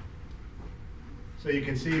 So you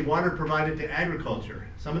can see water provided to agriculture.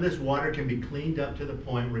 Some of this water can be cleaned up to the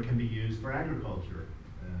point where it can be used for agriculture.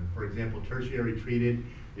 For example, tertiary treated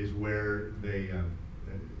is where they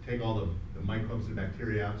take all the microbes and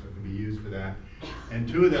bacteria out, so it can be used for that. And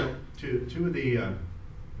two of the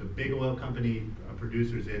big oil company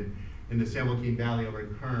producers in the San Joaquin Valley over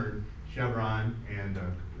in Kern, Chevron and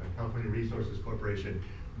California Resources Corporation,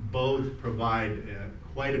 both provide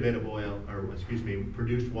quite a bit of oil, or excuse me,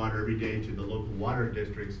 produced water every day to the local water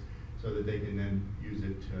districts so that they can then use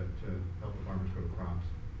it to help the farmers grow crops.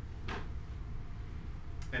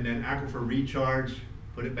 And then aquifer recharge,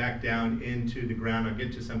 put it back down into the ground. I'll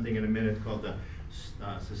get to something in a minute called the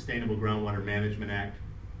Sustainable Groundwater Management Act.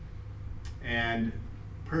 And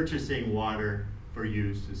purchasing water for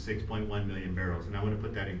use is 6.1 million barrels. And I want to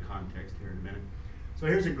put that in context here in a minute. So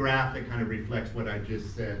here's a graph that kind of reflects what I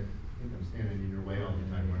just said. I think I'm standing in your way all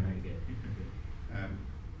the time, aren't I?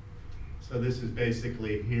 So this is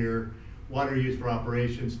basically here, water used for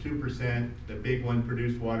operations, 2%. The big one,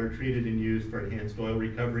 produced water treated and used for enhanced oil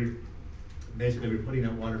recovery. Basically, we're putting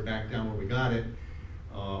that water back down where we got it,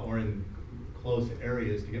 or in close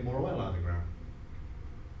areas to get more oil out of the ground.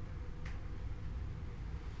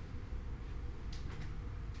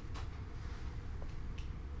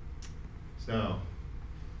 So,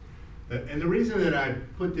 and the reason that I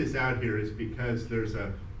put this out here is because there's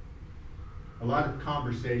a lot of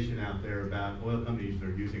conversation out there about oil companies that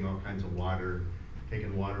are using all kinds of water,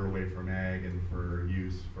 taking water away from ag and for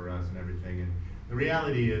use for us and everything. And the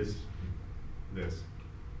reality is this.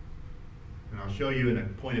 And I'll show you in a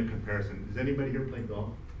point of comparison. Does anybody here play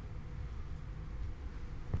golf?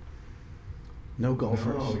 No golfers.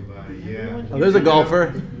 No, yeah. Oh, there's a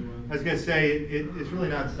golfer. I was gonna say it's really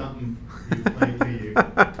not something you play till you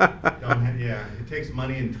don't have, yeah. It takes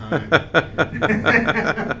money and time.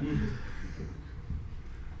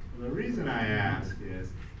 The reason I ask is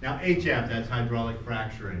now HF, that's hydraulic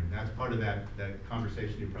fracturing. That's part of that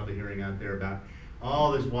conversation you're probably hearing out there about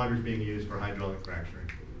all this water is being used for hydraulic fracturing.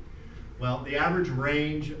 Well, the average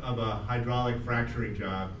range of a hydraulic fracturing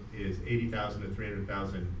job is 80,000 to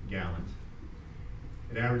 300,000 gallons.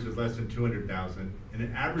 It averages less than 200,000, and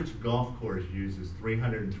an average golf course uses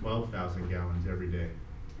 312,000 gallons every day.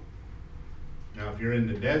 Now, if you're in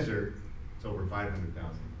the desert, it's over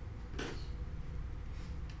 500,000.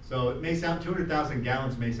 So it may sound, 200,000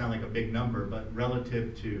 gallons may sound like a big number, but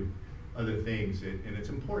relative to other things, and it's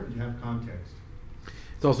important to have context.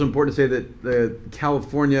 It's also important to say that the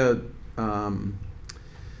California,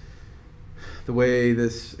 the way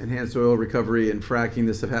this enhanced oil recovery and fracking,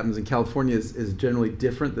 this stuff happens in California is generally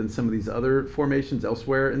different than some of these other formations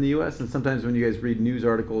elsewhere in the U.S. And sometimes when you guys read news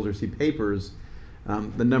articles or see papers,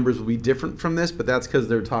 the numbers will be different from this, but that's because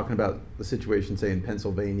they're talking about the situation, say, in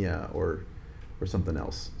Pennsylvania or something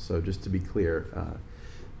else. So just to be clear,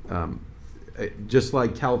 just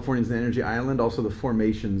like California's an energy island, also the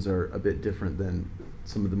formations are a bit different than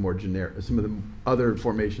some of the more generic, some of the other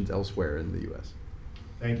formations elsewhere in the U.S.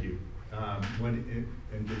 Thank you.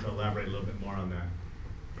 And just to elaborate a little bit more on that,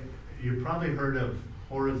 you've probably heard of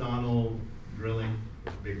horizontal drilling,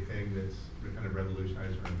 a big thing that's kind of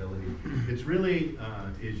revolutionized our ability. It's really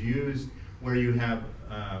is used where you have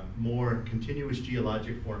more continuous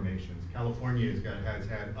geologic formations. California has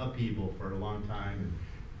had upheaval for a long time,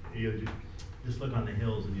 and you just look on the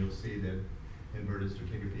hills and you'll see that inverted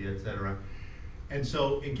stratigraphy, et cetera. And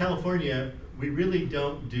so in California, we really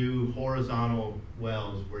don't do horizontal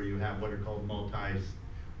wells where you have what are called multi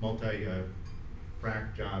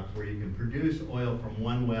frac jobs, where you can produce oil from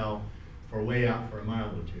one well for way out for a mile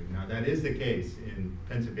or two. Now that is the case in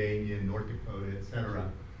Pennsylvania, North Dakota, et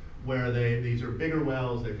cetera, where these are bigger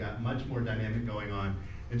wells, they've got much more dynamic going on,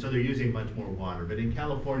 and so they're using much more water. But in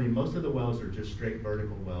California, most of the wells are just straight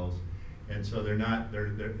vertical wells, and so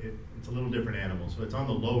it's a little different animal. So it's on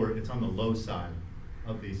the low side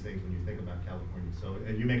of these things when you think about California. So,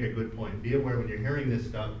 and you make a good point. Be aware when you're hearing this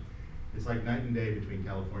stuff, it's like night and day between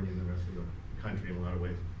California and the rest of the country in a lot of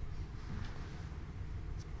ways.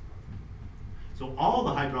 So all the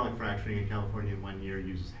hydraulic fracturing in California in 1 year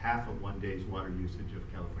uses half of 1 day's water usage of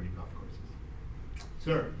California golf courses.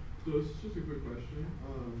 Sir? So this is just a quick question.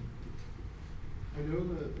 I know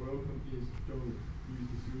that oil companies don't use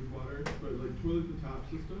the sewage water, but like toilet to tap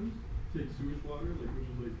systems take sewage water, like which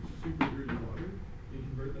is like super dirty water, and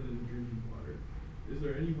convert that into drinking water. Is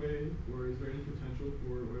there any way, or is there any potential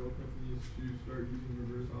for oil companies to start using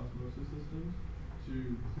reverse osmosis systems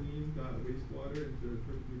to clean that wastewater into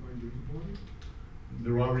perfectly fine drinking water?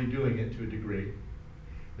 They're already doing it to a degree.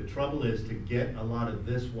 The trouble is to get a lot of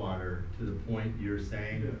this water to the point you're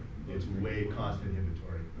saying, it's way cost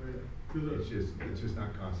inhibitory. Oh, yeah. It's just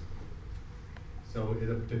not cost. So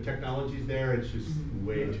the technology's there, it's just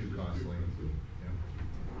way too costly.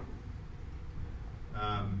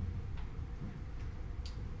 Yeah.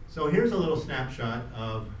 So here's a little snapshot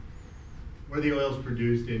of where the oil is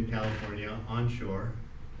produced in California, onshore.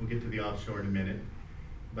 We'll get to the offshore in a minute.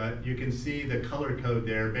 But you can see the color code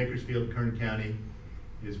there. Bakersfield, Kern County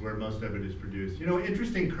is where most of it is produced. You know,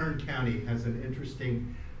 interesting, Kern County has an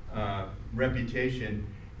interesting reputation.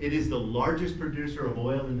 It is the largest producer of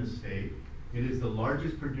oil in the state. It is the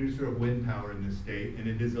largest producer of wind power in the state, and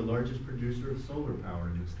it is the largest producer of solar power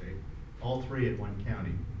in the state. All three at one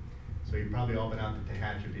county. So you've probably all been out to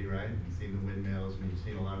Tehachapi, right? You've seen the windmills, and you've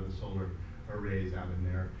seen a lot of the solar arrays out in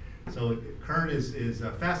there. So Kern is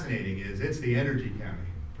fascinating. It's the energy county,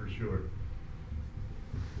 for sure.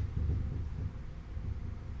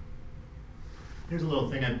 Here's a little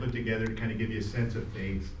thing I put together to kind of give you a sense of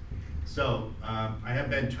things. So I have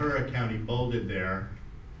Ventura County bolded there.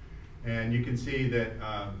 And you can see that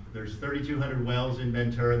there's 3,200 wells in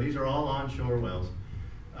Ventura. These are all onshore wells.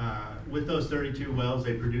 With those 32 wells,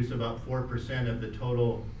 they produce about 4% of the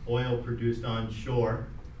total oil produced onshore.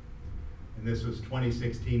 And this was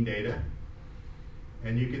 2016 data.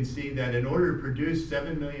 And you can see that in order to produce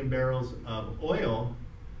 7 million barrels of oil,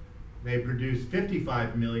 they produce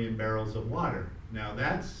 55 million barrels of water. Now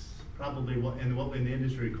that's probably what in the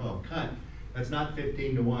industry call cut. That's not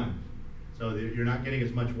 15 to 1. So you're not getting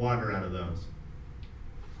as much water out of those.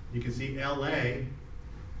 You can see LA,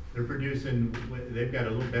 they're producing, they've got a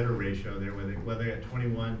little better ratio there, where they got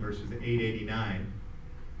 21 versus 889.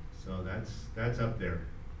 So that's up there.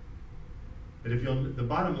 But if you'll, the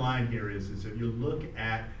bottom line here is if you look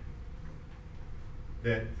at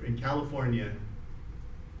that in California,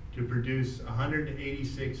 to produce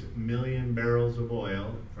 186 million barrels of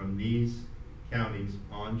oil from these counties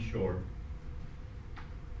onshore,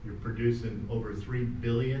 you're producing over 3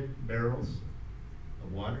 billion barrels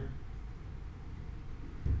of water.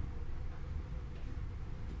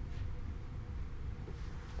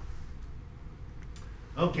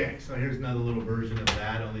 Okay, so here's another little version of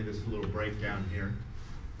that, only this little breakdown here.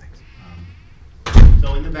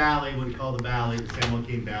 So in the valley, what we call the valley, the San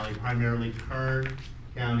Joaquin Valley, primarily Kern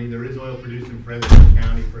County. There is oil produced in Fresno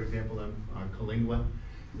County, for example, Colingua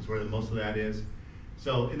is where most of that is.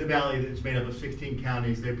 So in the valley, it's made up of 16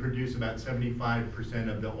 counties. They produce about 75%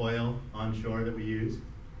 of the oil onshore that we use.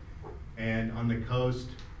 And on the coast,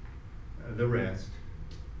 the rest.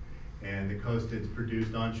 And the coast is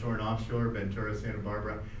produced onshore and offshore, Ventura, Santa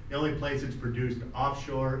Barbara. The only place it's produced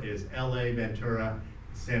offshore is LA, Ventura,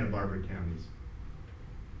 Santa Barbara counties.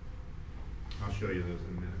 I'll show you those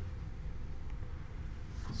in a minute.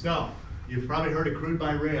 So, you've probably heard of crude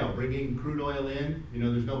by rail, bringing crude oil in. You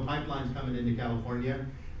know, there's no pipelines coming into California,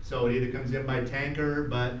 so it either comes in by tanker,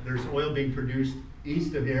 but there's oil being produced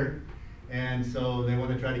east of here, and so they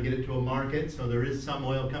want to try to get it to a market. So there is some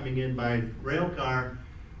oil coming in by rail car,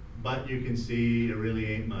 but you can see it really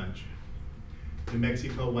ain't much. New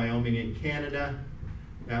Mexico, Wyoming, and Canada,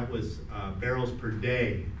 that was barrels per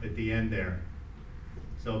day at the end there.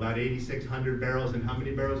 So about 8,600 barrels, and how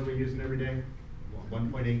many barrels are we using every day?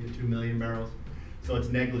 1.8 to 2 million barrels. So it's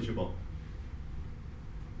negligible.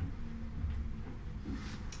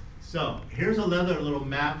 So here's another little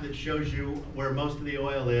map that shows you where most of the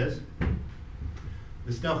oil is.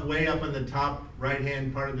 The stuff way up on the top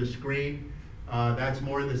right-hand part of the screen, that's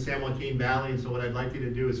more in the San Joaquin Valley. And so what I'd like you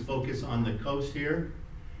to do is focus on the coast here.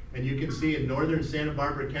 And you can see in northern Santa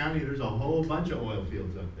Barbara County, there's a whole bunch of oil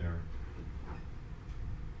fields up there.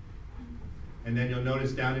 And then you'll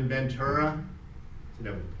notice down in Ventura, I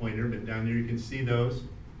have a pointer, but down there you can see those.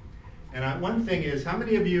 And one thing is, how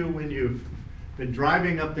many of you, when you've been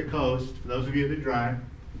driving up the coast, for those of you that drive,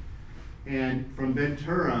 and from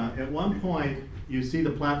Ventura, at one point you see the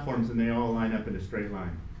platforms and they all line up in a straight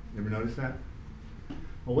line. You ever notice that?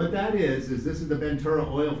 Well, what that is this is the Ventura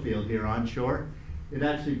oil field here onshore. It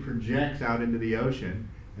actually projects out into the ocean.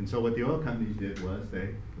 And so what the oil companies did was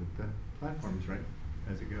they put the platforms right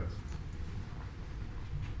as it goes.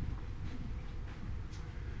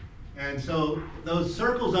 And so those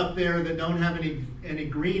circles up there that don't have any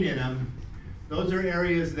green in them, those are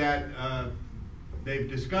areas that they've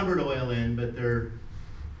discovered oil in, but they're,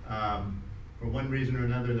 for one reason or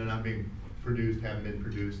another, they're not being produced, haven't been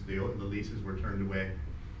produced. The leases were turned away.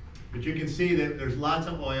 But you can see that there's lots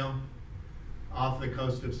of oil off the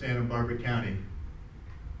coast of Santa Barbara County,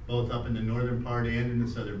 both up in the northern part and in the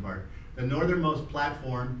southern part. The northernmost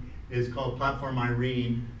platform is called Platform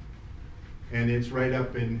Irene, and it's right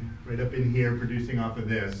up in here, producing off of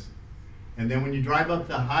this. And then when you drive up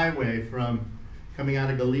the highway from coming out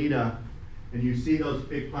of Goleta And you see those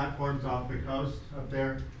big platforms off the coast up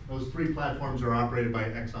there? Those 3 platforms are operated by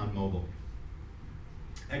ExxonMobil.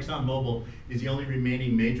 ExxonMobil is the only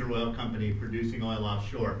remaining major oil company producing oil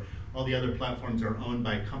offshore. All the other platforms are owned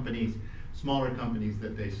by companies, smaller companies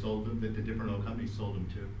that they sold them, that the different oil companies sold them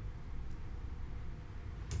to.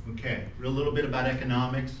 Okay, a little bit about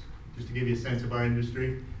economics, just to give you a sense of our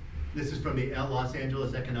industry. This is from the Los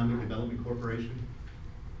Angeles Economic Development Corporation.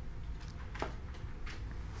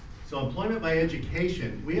 So employment by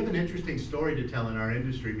education, we have an interesting story to tell in our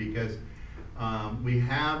industry because we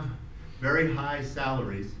have very high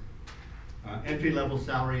salaries. Entry-level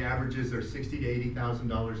salary averages are $60,000 to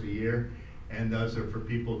 $80,000 a year, and those are for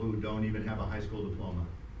people who don't even have a high school diploma.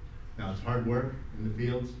 Now, it's hard work in the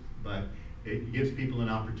fields, but it gives people an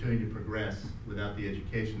opportunity to progress without the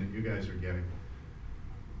education that you guys are getting.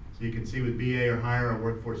 So you can see with BA or higher, our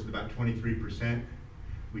workforce is about 23%.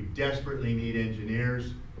 We desperately need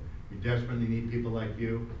engineers. We desperately need people like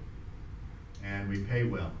you, and we pay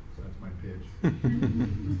well. So that's my pitch.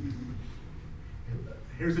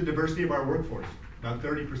 Here's the diversity of our workforce. About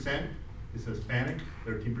 30% is Hispanic,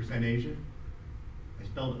 13% Asian. I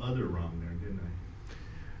spelled other wrong there, didn't I?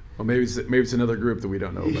 Well, maybe it's another group that we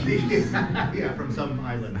don't know about. Yeah, from some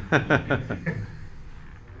island.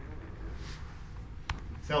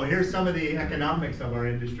 So here's some of the economics of our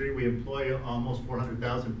industry. We employ almost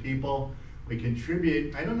 400,000 people. We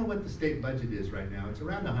contribute, I don't know what the state budget is right now. It's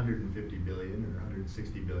around 150 billion or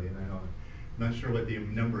 160 billion. I'm not sure what the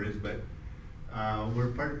number is, but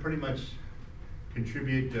we're pretty much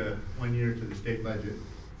contribute 1 year to the state budget.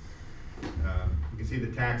 You can see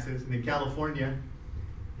the taxes. And in California,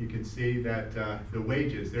 you can see that the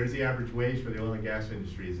wages, there's the average wage for the oil and gas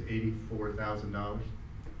industry is $84,000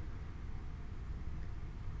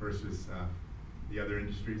 versus the other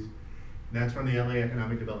industries. And that's from the LA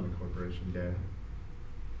Economic Development Corporation data.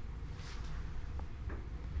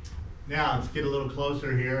 Now, let's get a little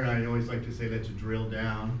closer here. I always like to say let's drill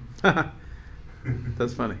down.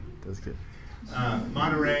 That's funny. That's good.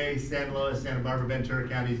 Monterey, San Luis, Santa Barbara, Ventura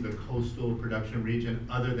counties, the coastal production region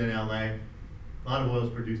other than LA. A lot of oil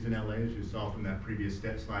is produced in LA, as you saw from that previous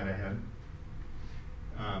slide I had.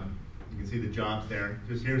 You can see the jobs there.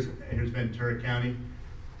 Just here's Ventura County,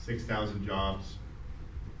 6,000 jobs,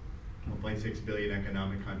 1.6 billion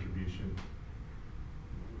economic contribution.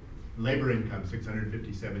 Labor income,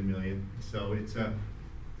 657 million. So it's a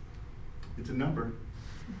number.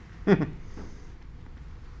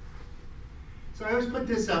 So I always put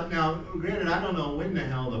this up. Now, granted, I don't know when the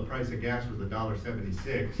hell the price of gas was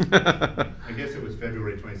 $1.76. I guess it was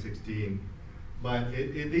February 2016. But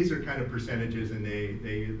these are kind of percentages, and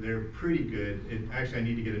they're pretty good. Actually, I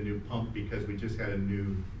need to get a new pump because we just had a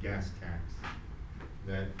new gas tax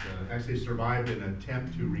that actually survived an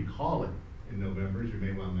attempt to recall it in November, as you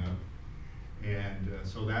may well know. And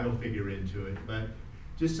so that'll figure into it. But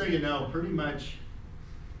just so you know, pretty much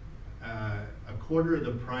a quarter of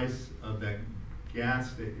the price of that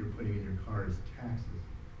gas that you're putting in your car is taxes.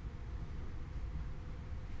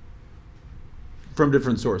 From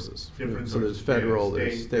different sources. Different so there's sources, federal, yeah,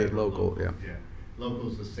 there's state, local, yeah. Yeah.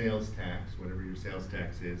 Local is the sales tax, whatever your sales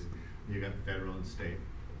tax is. You got federal and state.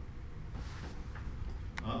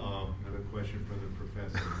 Uh-oh, another question for the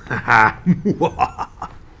professor.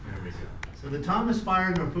 There we go. So the Thomas Fire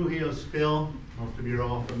and Refugio Spill, most of you are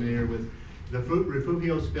all familiar with. The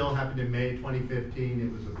Refugio Spill happened in May 2015.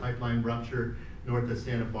 It was a pipeline rupture north of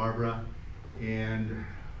Santa Barbara. And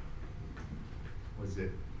was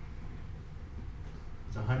it?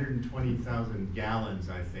 It's 120,000 gallons,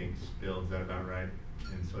 I think, spilled. Is that about right?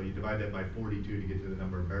 And so you divide that by 42 to get to the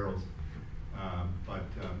number of barrels.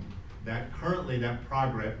 That currently, that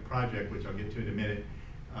project, which I'll get to in a minute,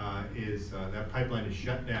 that pipeline is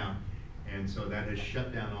shut down. And so that has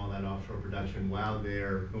shut down all that offshore production while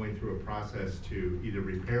they're going through a process to either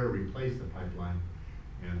repair or replace the pipeline.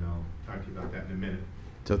 And I'll talk to you about that in a minute.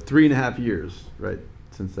 So 3.5 years, right,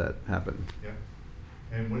 since that happened. Yeah.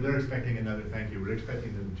 And they're expecting another, thank you, we're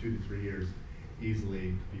expecting them 2 to 3 years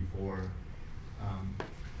easily before.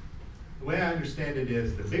 The way I understand it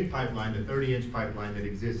is the big pipeline, the 30-inch pipeline that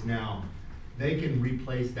exists now, they can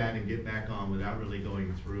replace that and get back on without really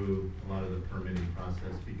going through a lot of the permitting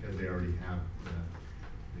process because they already have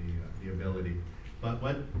the ability. But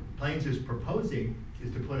what Plains is proposing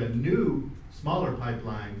is to put a new, smaller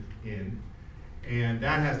pipeline in, and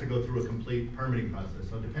that has to go through a complete permitting process.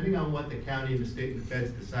 So depending on what the county and the state and the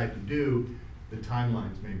feds decide to do, the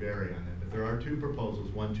timelines may vary on that. But there are 2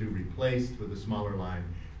 proposals, one to replace with a smaller line,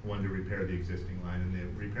 one to repair the existing line. And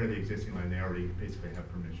to repair the existing line, they already basically have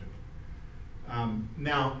permission.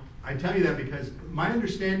 Now, I tell you that because my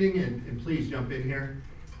understanding, and please jump in here,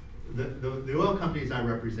 the oil companies I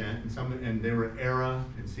represent, and they were ERA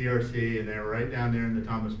and CRC, and they were right down there in the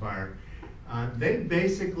Thomas Fire. They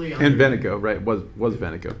basically And Venoco, right? Was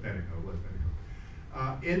Venoco. Venoco was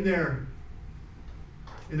Venoco. In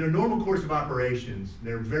their normal course of operations,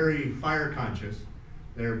 they're very fire conscious.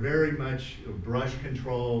 They're very much brush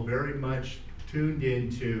control, very much tuned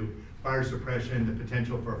into fire suppression, the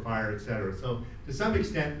potential for a fire, et cetera. So to some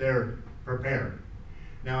extent, they're prepared.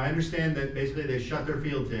 Now, I understand that basically they shut their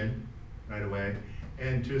fields in right away,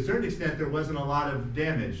 and to a certain extent, there wasn't a lot of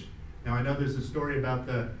damage. Now, I know there's a story about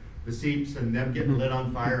the seeps and them getting lit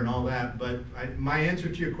on fire and all that, but my answer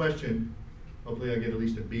to your question, hopefully I get at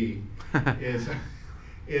least a B,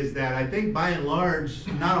 is that I think by and large,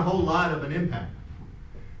 not a whole lot of an impact.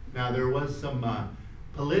 Now, there was some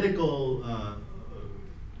political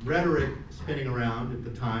rhetoric spinning around at the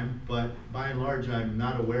time, but by and large, I'm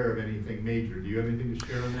not aware of anything major. Do you have anything to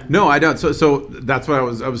share on that? No, I don't. So that's what I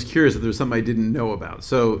was curious if there's something I didn't know about.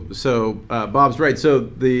 So Bob's right. So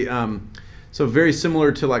so very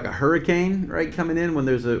similar to like a hurricane, right, coming in when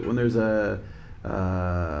there's a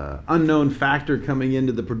unknown factor coming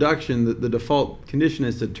into the production, the default condition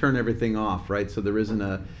is to turn everything off, right? So there isn't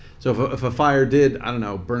if a fire did, I don't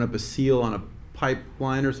know, burn up a seal on a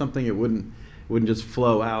pipeline or something, it wouldn't just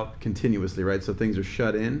flow out continuously, right? So things are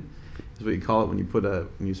shut in. That's what you call it when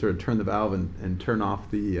you sort of turn the valve and turn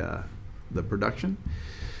off the production.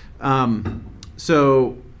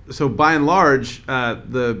 So by and large,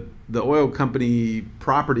 the oil company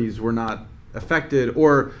properties were not affected,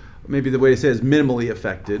 or maybe the way to say it is minimally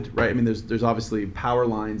affected, right? I mean, there's obviously power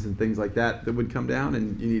lines and things like that would come down,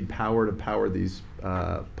 and you need power to power these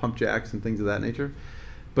pump jacks and things of that nature.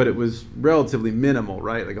 But it was relatively minimal,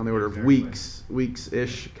 right? Like on the order of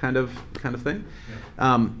weeks-ish kind of thing.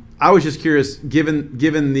 Yeah. I was just curious, given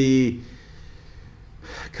the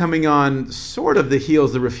coming on sort of the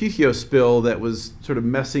heels, the Refugio spill that was sort of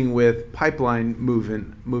messing with pipeline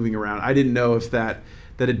moving around. I didn't know if that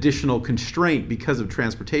additional constraint because of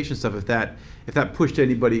transportation stuff, if that pushed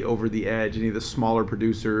anybody over the edge, any of the smaller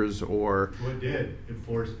producers, or well, it did. It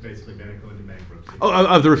forced basically Venoco into bankruptcy. Oh,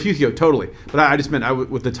 of the Refugio, totally. But I just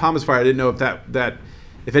meant with the Thomas Fire, I didn't know if that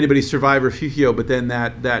if anybody survived Refugio, but then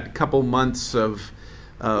that couple months of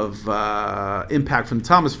impact from the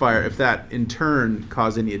Thomas Fire, if that in turn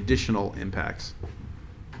caused any additional impacts.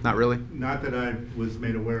 Not really? Not that I was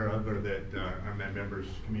made aware of, or that my members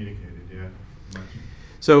communicated, yeah. Much.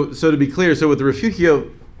 So to be clear, so with the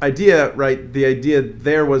Refugio idea, right, the idea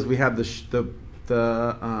there was we have the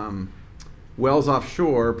wells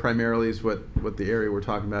offshore primarily is what the area we're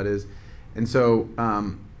talking about is. And so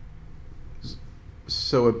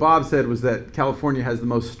what Bob said was that California has the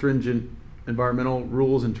most stringent environmental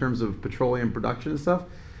rules in terms of petroleum production and stuff.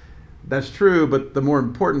 That's true, but the more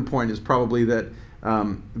important point is probably that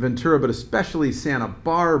Ventura, but especially Santa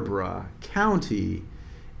Barbara County,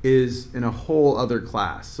 is in a whole other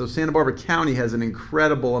class. So Santa Barbara County has an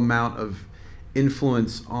incredible amount of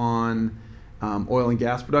influence on oil and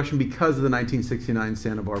gas production because of the 1969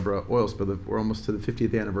 Santa Barbara oil spill. We're almost to the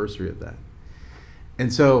 50th anniversary of that.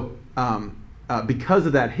 And so because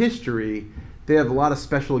of that history, they have a lot of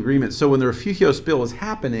special agreements. So when the Refugio spill was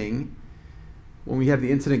happening, when we have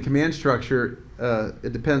the incident command structure,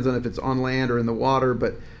 it depends on if it's on land or in the water,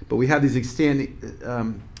 but we have these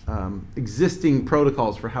existing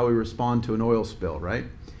protocols for how we respond to an oil spill, right?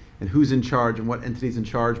 And who's in charge and what entity's in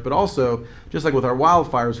charge, but also, just like with our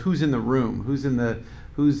wildfires, who's in the room,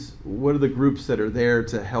 what are the groups that are there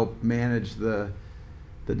to help manage the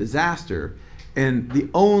disaster? And the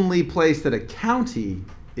only place that a county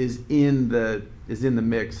is in the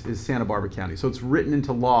mix is Santa Barbara County. So it's written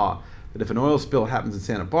into law that if an oil spill happens in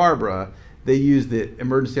Santa Barbara, they use the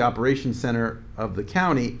Emergency Operations Center of the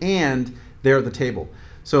county, and they're at the table.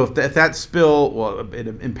 So if that spill, well, it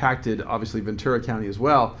impacted obviously Ventura County as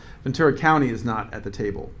well. Ventura County is not at the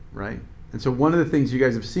table, right? And so one of the things you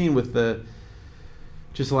guys have seen with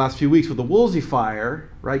just the last few weeks with the Woolsey fire,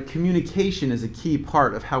 right? Communication is a key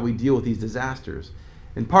part of how we deal with these disasters.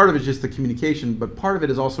 And part of it is just the communication, but part of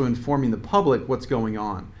it is also informing the public what's going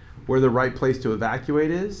on, where the right place to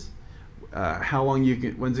evacuate is, how long is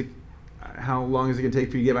it going to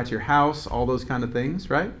take for you to get back to your house, all those kind of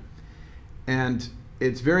things, right? And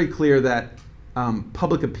it's very clear that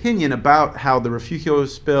public opinion about how the Refugio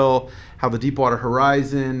spill, how the Deepwater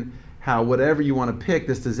Horizon, how whatever you want to pick,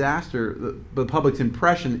 this disaster, the public's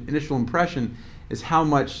initial impression is how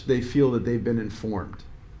much they feel that they've been informed.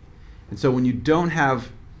 And so when you don't have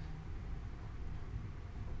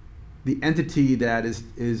the entity that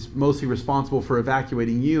is mostly responsible for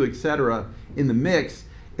evacuating you, et cetera, in the mix,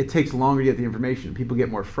 it takes longer to get the information. People get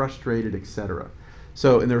more frustrated, et cetera.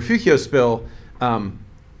 So in the Refugio spill,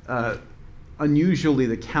 unusually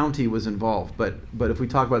the county was involved, but if we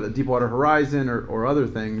talk about the Deepwater Horizon or other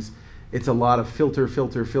things, it's a lot of filter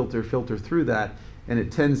through that, and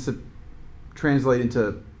it tends to translate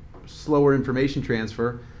into slower information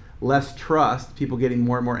transfer, less trust, people getting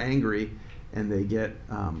more and more angry, and they get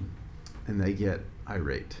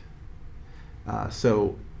irate.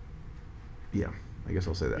 So, yeah, I guess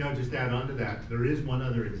I'll say that. You know, just add on to that, there is one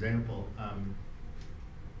other example.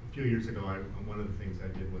 A few years ago, one of the things I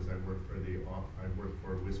did was I worked for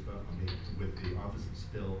WISPA with the Office of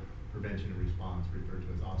Spill Prevention and Response, referred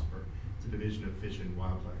to as OSPR. It's a division of Fish and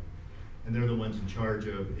Wildlife. And they're the ones in charge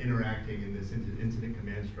of interacting in this incident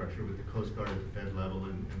command structure with the Coast Guard at the Fed level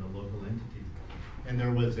and the local entities. And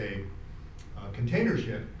there was a container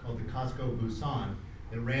ship called the Costco Busan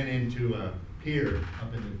that ran into a pier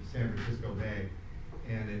up in the San Francisco Bay,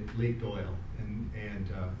 and it leaked oil. And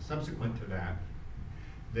subsequent to that,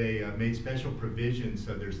 they made special provisions.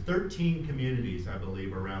 So there's 13 communities, I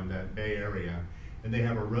believe, around that Bay Area, and they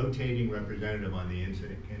have a rotating representative on the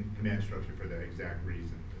incident command structure for that exact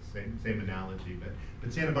reason. Same analogy,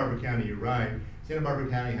 but Santa Barbara County, you're right. Santa Barbara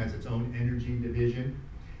County has its own energy division,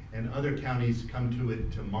 and other counties come to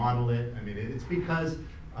it to model it. I mean, it's because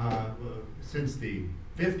since the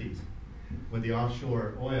 50s, with the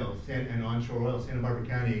offshore oil and onshore oil, Santa Barbara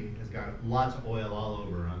County has got lots of oil all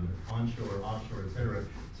over on the onshore, offshore, et cetera.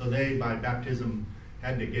 So they, by baptism,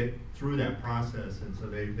 had to get through that process, and so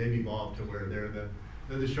they've evolved to where they're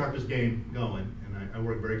the sharpest game going, and I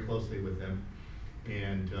work very closely with them.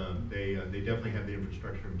 And they definitely have the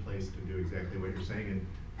infrastructure in place to do exactly what you're saying, and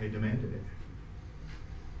they demanded it.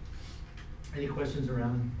 Any questions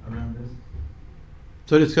around this?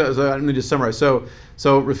 So let me just summarize.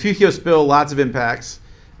 So Refugio spill, lots of impacts.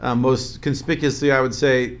 Most conspicuously, I would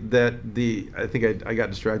say that I think I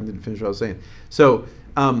got distracted and didn't finish what I was saying. So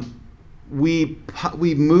we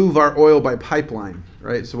move our oil by pipeline,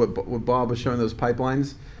 right? So what Bob was showing, those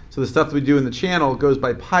pipelines. So the stuff that we do in the channel goes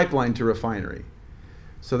by pipeline to refinery.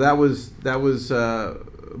 So that was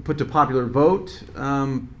put to popular vote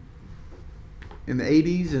in the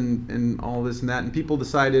 80s and all this and that, and people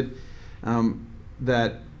decided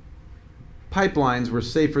that pipelines were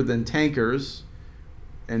safer than tankers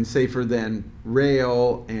and safer than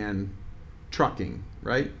rail and trucking,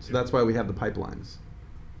 right? So that's why we have the pipelines.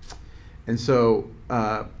 And so,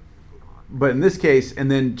 but in this case,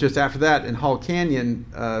 and then just after that in Hall Canyon,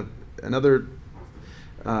 another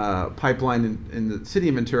pipeline in the city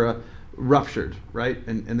of Ventura ruptured, right?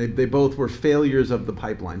 And they both were failures of the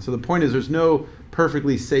pipeline. So the point is, there's no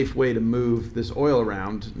perfectly safe way to move this oil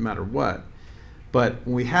around no matter what. But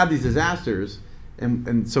when we have these disasters,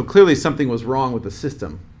 and so clearly something was wrong with the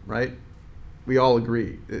system, right? We all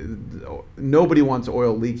agree. Nobody wants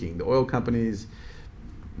oil leaking. The oil companies,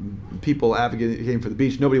 people advocating for the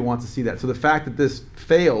beach, nobody wants to see that. So the fact that this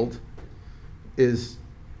failed is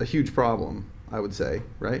a huge problem, I would say,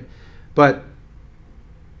 right? But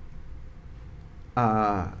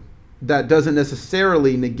that doesn't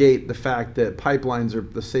necessarily negate the fact that pipelines are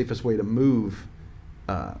the safest way to move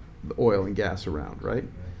the oil and gas around, right?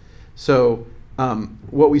 So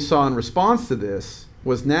what we saw in response to this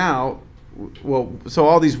was so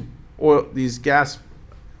all these oil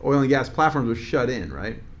and gas platforms were shut in,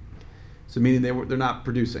 right? So meaning they're not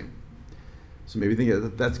producing. So maybe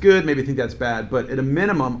think that's good, maybe think that's bad, but at a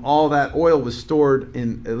minimum, all that oil was stored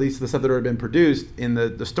in, at least the stuff that had already been produced, in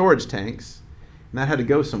the storage tanks, and that had to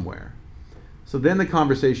go somewhere. So then the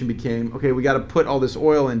conversation became, okay, we got to put all this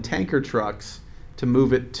oil in tanker trucks to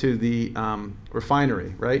move it to the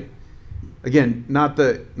refinery, right? Again, not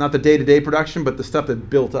the day-to-day production, but the stuff that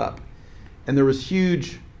built up. And there was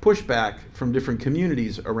huge pushback from different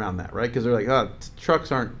communities around that, right? Because they're like, oh,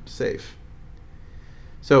 trucks aren't safe.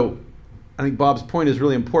 So I think Bob's point is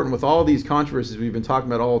really important. With all these controversies we've been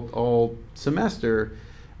talking about all semester,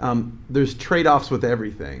 there's trade-offs with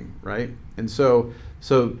everything, right? And so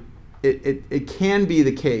it can be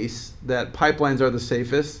the case that pipelines are the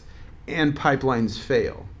safest and pipelines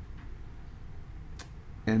fail.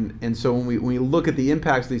 And so when we look at the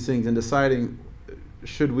impacts of these things and deciding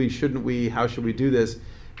should we, shouldn't we, how should we do this,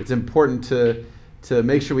 it's important to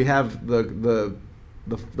make sure we have the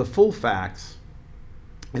full facts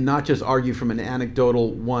and not just argue from an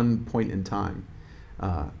anecdotal one point in time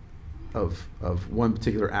of one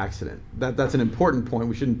particular accident. That's an important point.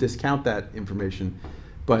 We shouldn't discount that information,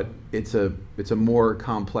 but it's a more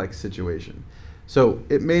complex situation. So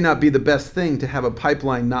it may not be the best thing to have a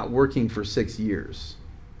pipeline not working for 6 years,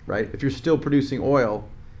 right? If you're still producing oil,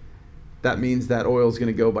 that means that oil is going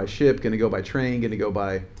to go by ship, going to go by train, going to go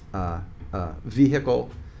by vehicle,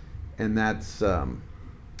 and that's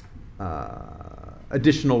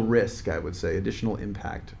additional risk, I would say, additional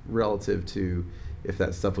impact relative to if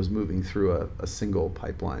that stuff was moving through a single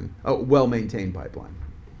pipeline, a well-maintained pipeline.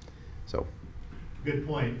 So. Good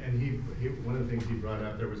point. And he one of the things he brought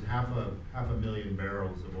up, there was half a million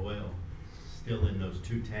barrels of oil still in those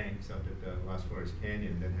 2 tanks up at the Las Flores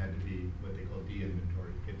Canyon that had to be what they call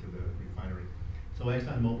de-inventory to get to the refinery. So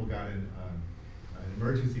ExxonMobil got an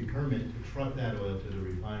emergency permit to truck that oil to the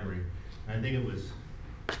refinery. And I think it was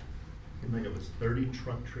 30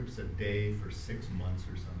 truck trips a day for 6 months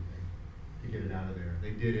or something to get it out of there.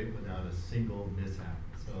 They did it without a single mishap.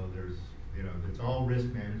 So there's, it's all risk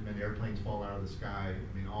management. Airplanes fall out of the sky.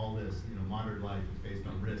 I mean, all this, modern life is based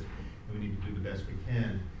on risk, and we need to do the best we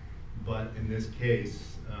can. But in this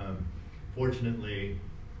case, fortunately,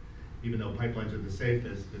 even though pipelines are the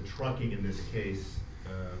safest, the trucking in this case,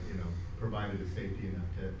 provided the safety enough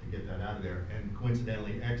to get that out of there. And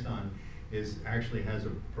coincidentally, Exxon actually has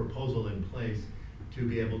a proposal in place to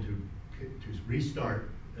be able to restart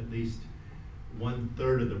at least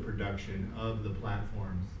 1/3 of the production of the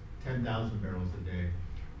platforms, 10,000 barrels a day,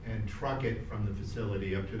 and truck it from the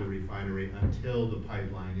facility up to the refinery until the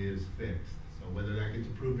pipeline is fixed. So whether that gets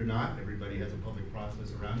approved or not, everybody has a public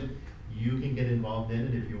process around it. You can get involved in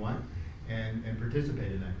it if you want and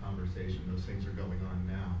participate in that conversation. Those things are going on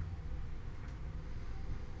now.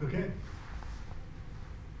 Okay.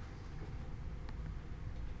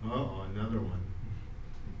 Oh, another one.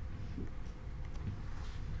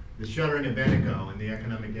 The shuttering of Venoco and the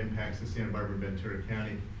economic impacts of Santa Barbara and Ventura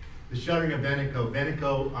County. The shuttering of Venoco.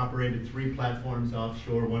 Venoco operated 3 platforms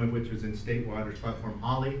offshore, one of which was in State Waters, platform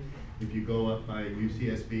Holly. If you go up by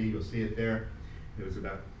UCSB, you'll see it there. It was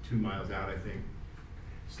about 2 miles out, I think.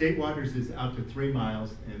 State Waters is out to 3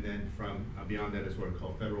 miles, and then from beyond that is what are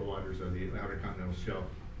called federal waters, or the Outer Continental Shelf.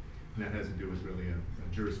 And that has to do with really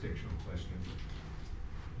a jurisdictional question.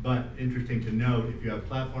 But interesting to note, if you have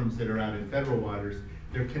platforms that are out in federal waters,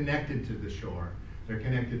 they're connected to the shore. They're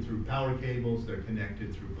connected through power cables, they're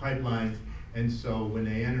connected through pipelines, and so when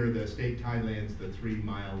they enter the state tidelands, the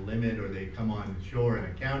 3-mile limit, or they come on shore in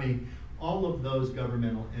a county, all of those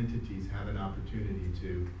governmental entities have an opportunity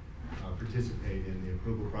to participate in the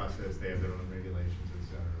approval process. They have their own regulations, et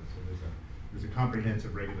cetera. So there's a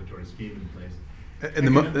comprehensive regulatory scheme in place.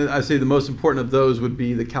 And I say the most important of those would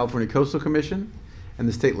be the California Coastal Commission and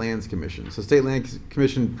the State Lands Commission. So State Lands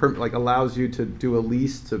Commission allows you to do a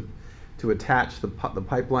lease to attach the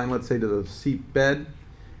pipeline, let's say, to the seabed,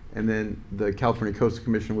 and then the California Coastal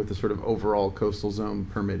Commission with the sort of overall coastal zone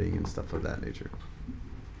permitting and stuff of that nature.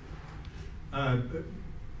 A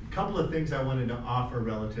couple of things I wanted to offer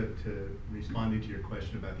relative to responding to your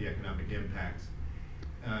question about the economic impacts.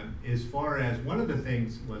 As far as one of the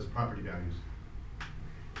things was property values.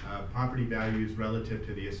 Property values relative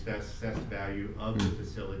to the assessed value of the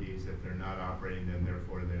facilities. If they're not operating, then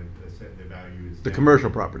therefore the value is the down. commercial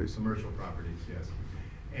properties. Commercial properties, yes.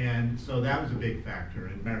 And so that was a big factor.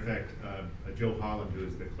 And matter of fact, Joe Holland, who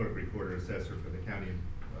is the clerk recorder assessor for the county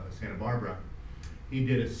of Santa Barbara, he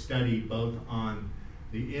did a study both on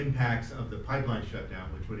the impacts of the pipeline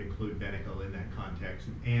shutdown, which would include Venoco in that context,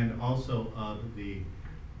 and also of the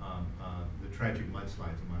tragic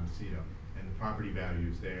mudslides in Montecito and the property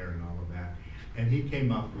values there and all of that. And he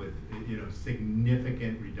came up with,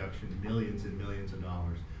 significant reduction, millions and millions of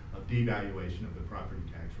dollars of devaluation of the property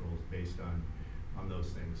tax rolls based on those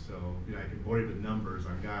things. So, I can bore you with numbers,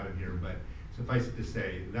 I've got them here, but suffice it to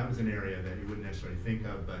say, that was an area that you wouldn't necessarily think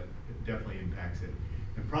of, but it definitely impacts it.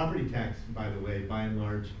 And property tax, by the way, by and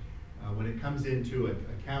large, when it comes into a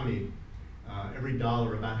county, every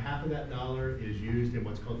dollar, about half of that dollar is used in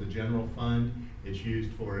what's called the general fund. It's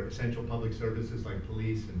used for essential public services like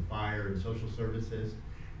police and fire and social services.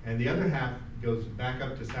 And the other half goes back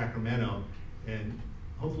up to Sacramento, and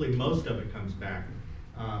hopefully most of it comes back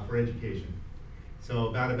for education. So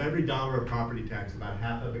about of every dollar of property tax, about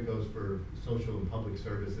half of it goes for social and public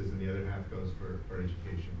services, and the other half goes for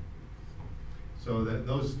education. So that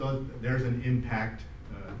there's an impact,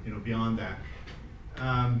 beyond that.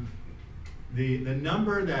 The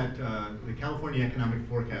number that the California Economic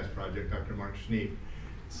Forecast Project, Dr. Mark Schneep,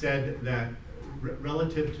 said that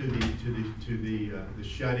relative to the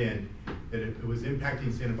shut-in, that it was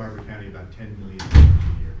impacting Santa Barbara County about 10 million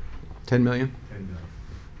a year. 10 million? 10 million.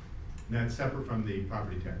 And that's separate from the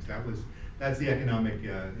property tax. That's the economic,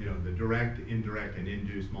 the direct, indirect, and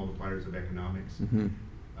induced multipliers of economics. Mm-hmm.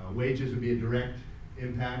 Wages would be a direct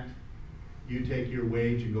impact. You take your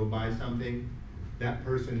wage and go buy something. That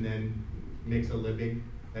person then makes a living.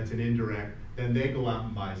 That's an indirect. Then they go out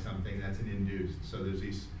and buy something. That's an induced. So there's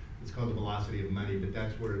it's called the velocity of money, but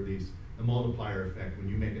that's where these the multiplier effect. When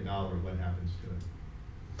you make $1, what happens to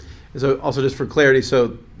it? So also just for clarity,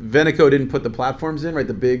 so Venoco didn't put the platforms in, right?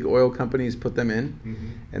 The big oil companies put them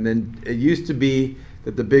in, and then it used to be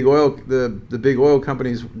that the big oil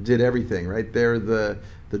companies did everything, right? They're the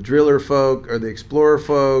driller folk or the explorer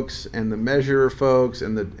folks and the measurer folks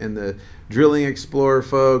and the drilling explorer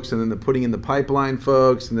folks and then the putting in the pipeline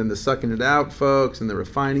folks and then the sucking it out folks and the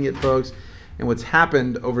refining it folks. And what's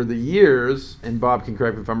happened over the years, and Bob can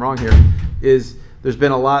correct me if I'm wrong here, is there's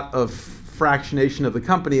been a lot of fractionation of the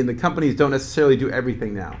company, and the companies don't necessarily do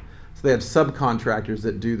everything now. So they have subcontractors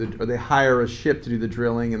that do or they hire a ship to do the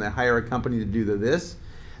drilling, and they hire a company to do this.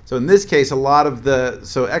 So in this case, a lot of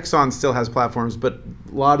so Exxon still has platforms, but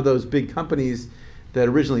a lot of those big companies that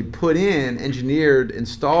originally put in, engineered,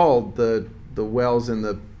 installed the wells and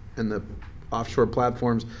the offshore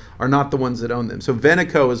platforms are not the ones that own them. So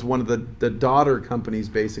Venoco is one of the daughter companies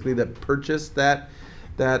basically that purchased that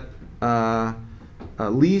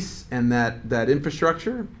lease and that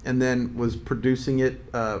infrastructure, and then was producing it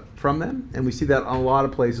from them. And we see that on a lot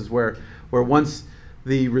of places where once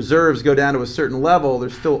the reserves go down to a certain level,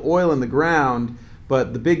 there's still oil in the ground,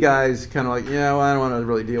 but the big guys kind of like, yeah, well, I don't want to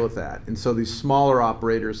really deal with that. And so these smaller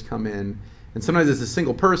operators come in, and sometimes it's a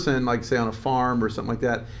single person, like say on a farm or something like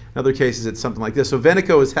that. In other cases, it's something like this. So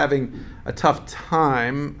Venoco is having a tough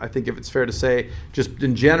time, I think if it's fair to say, just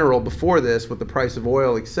in general before this with the price of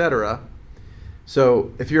oil, et cetera.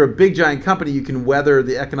 So if you're a big giant company, you can weather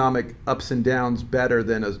the economic ups and downs better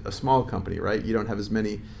than a small company, right? You don't have as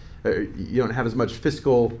much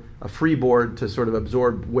fiscal freeboard to sort of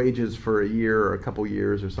absorb wages for a year or a couple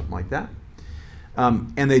years or something like that.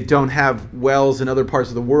 And they don't have wells in other parts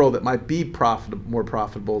of the world that might be more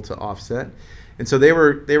profitable to offset. And so they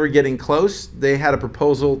were getting close. They had a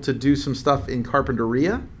proposal to do some stuff in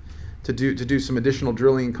Carpinteria, to do some additional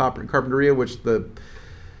drilling in Carpinteria, which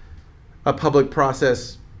a public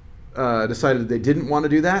process decided they didn't want to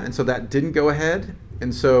do that, and so that didn't go ahead.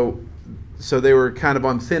 And so they were kind of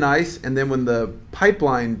on thin ice. And then when the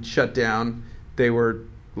pipeline shut down, they were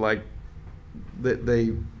like,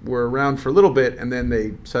 they were around for a little bit, and then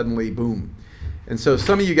they suddenly boom. And so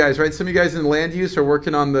some of you guys, right? Some of you guys in land use are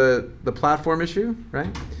working on the platform issue,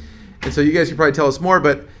 right? And so you guys can probably tell us more.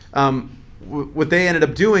 But what they ended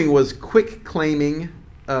up doing was quick claiming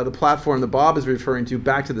the platform that Bob is referring to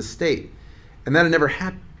back to the state, and that had never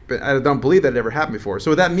happened. I don't believe that had ever happened before.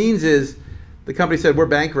 So what that means is the company said, we're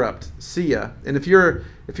bankrupt, see ya. And if you're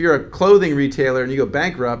a clothing retailer and you go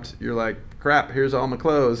bankrupt, you're like, crap, here's all my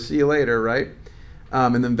clothes, see you later, right?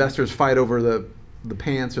 And the investors fight over the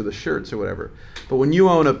pants or the shirts or whatever. But when you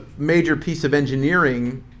own a major piece of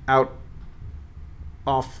engineering out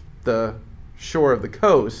off the shore of the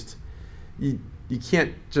coast, you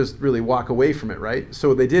can't just really walk away from it, right? So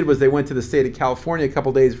what they did was they went to the state of California a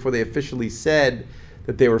couple days before they officially said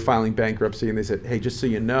that they were filing bankruptcy, and they said, hey, just so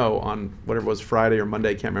you know, on whatever it was, Friday or Monday,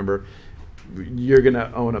 I can't remember, you're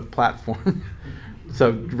gonna own a platform.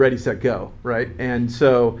 So ready, set, go, right? And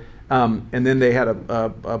so, and then they had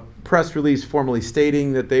a press release formally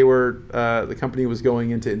stating that they were, the company was going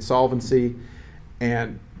into insolvency,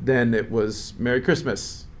 and then it was Merry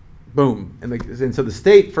Christmas. Boom. And so the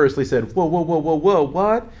state firstly said, whoa,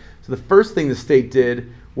 what? So the first thing the state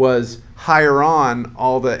did was hire on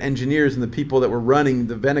all the engineers and the people that were running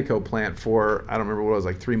the Venoco plant for, I don't remember what it was,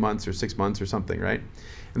 like 3 months or 6 months or something, right?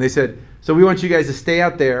 And they said, so we want you guys to stay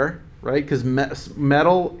out there, right? Because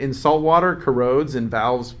metal in salt water corrodes and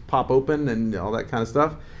valves pop open and all that kind of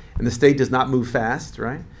stuff. And the state does not move fast,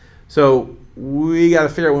 right? So we got to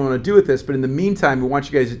figure out what we want to do with this. But in the meantime, we want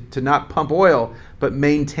you guys to not pump oil, but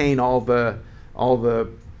maintain all the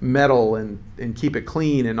metal and keep it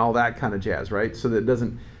clean and all that kind of jazz, right? So that it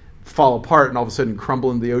doesn't fall apart and all of a sudden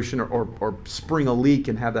crumble into the ocean or spring a leak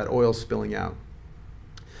and have that oil spilling out.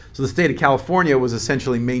 So the state of California was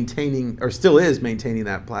essentially maintaining, or still is maintaining,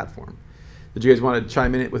 that platform. Did you guys want to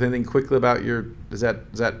chime in with anything quickly about is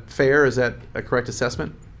that fair? Is that a correct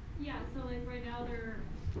assessment? Yeah, so like right now they're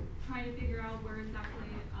trying to figure out where exactly,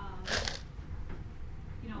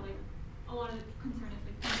 like a lot of the concern is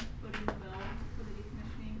like footing the bill for the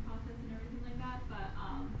decommissioning process and everything like that, but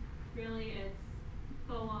really it's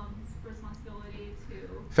BOEM's responsibility to...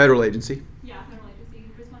 Federal agency. Yeah, federal agency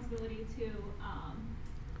responsibility to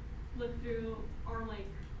look through or like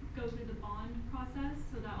go through the bond process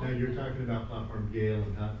so that... Now you're talking about Platform Gale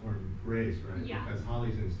and Platform Grace, right? Yeah. Because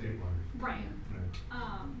Holly's in state waters. Right. Right.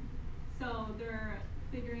 So they're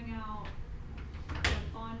figuring out the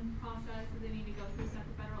bond process, so they need to go through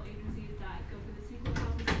separate federal agencies that go through the CEQA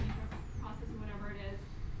process or whatever it is,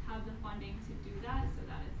 have the funding to do that so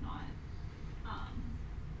that it's not out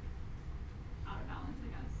of balance, I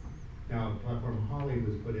guess. Now Petroleum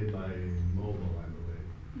was put in by Mobil, I believe,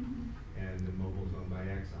 Mhm. and the Mobil's owned by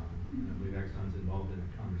Exxon. And I believe Exxon's involved in a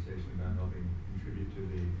conversation about helping contribute to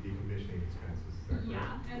the decommissioning expenses. Is that correct?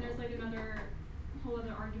 Yeah, and there's like another whole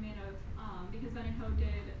other argument of because Venoco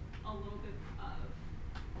did a little bit of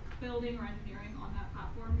building or engineering on that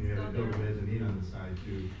platform. Yeah, so they built a they're- mezzanine on the side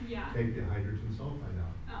to Yeah. take the hydrogen sulfide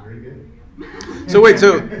out. Oh, Very there good. you go. So wait,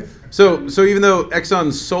 so even though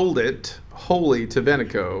Exxon sold it wholly to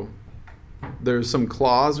Venoco, there's some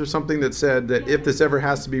clause or something that said that if this ever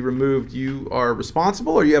has to be removed, you are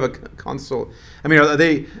responsible, or you have a console. I mean, are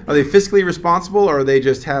they fiscally responsible, or they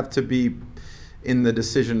just have to be in the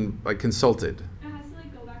decision like consulted? It has to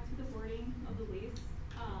like go back to the wording of the lease.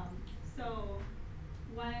 So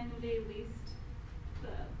when they leased the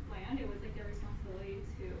land, it was like their responsibility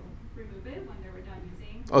to remove it when they were done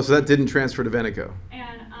using. Oh, so that didn't transfer to Venoco.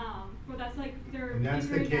 And well, that's like they're And that's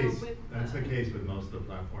the figuring out case, with that's the case with most of the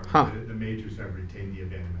platforms. Huh. The majors have retained the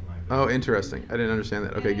abandonment liability. Oh, interesting. I didn't understand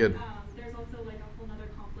that. Okay, And, good. There's also like a whole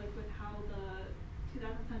other conflict with how the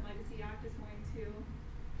 2010 Legacy Act is going to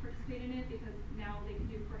participate in it, because now they can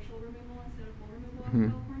do partial removal instead of full removal Mhm.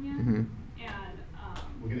 in California. Mhm. And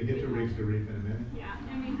We're gonna get to rigs to reef in a minute. yeah,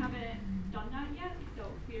 and we haven't done that yet,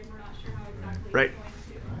 so we're not sure how exactly Right.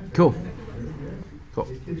 it's going to. Alright, Cool. very good. Cool.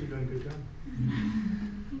 These kids are doing a good job.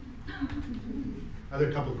 Other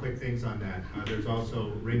couple quick things on that. There's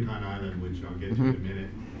also Rincon Island, which I'll get to in a Mhm. minute.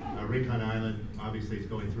 Rincon Island, obviously, is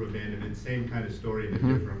going through abandonment, same kind of story in a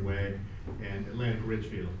Mhm. different way. And Atlantic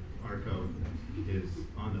Richfield, ARCO, is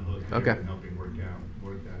on the hook there Okay. and helping work that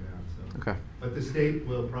out. So. Okay. But the state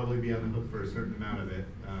will probably be on the hook for a certain amount of it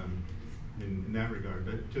in that regard.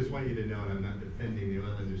 But just want you to know, and I'm not defending the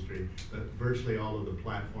oil industry, but virtually all of the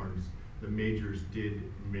platforms, the majors did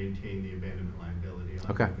maintain the abandonment liability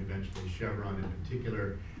on Okay. them. Eventually Chevron in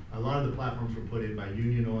particular. A lot of the platforms were put in by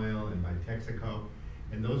Union Oil and by Texaco.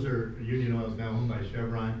 And those are, Union Oil is now owned by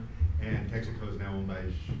Chevron, and Texaco is now owned by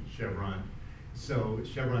Chevron. So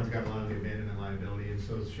Chevron's got a lot of the abandonment liability, and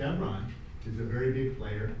so Chevron is a very big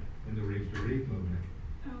player in the reef to reef movement,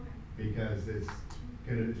 Okay. because it's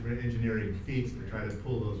very engineering feats to try to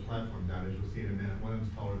pull those platforms out, as you'll see in a minute. One of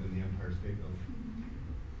them's taller than the Empire State Building.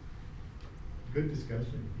 Good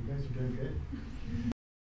discussion. You guys are doing good.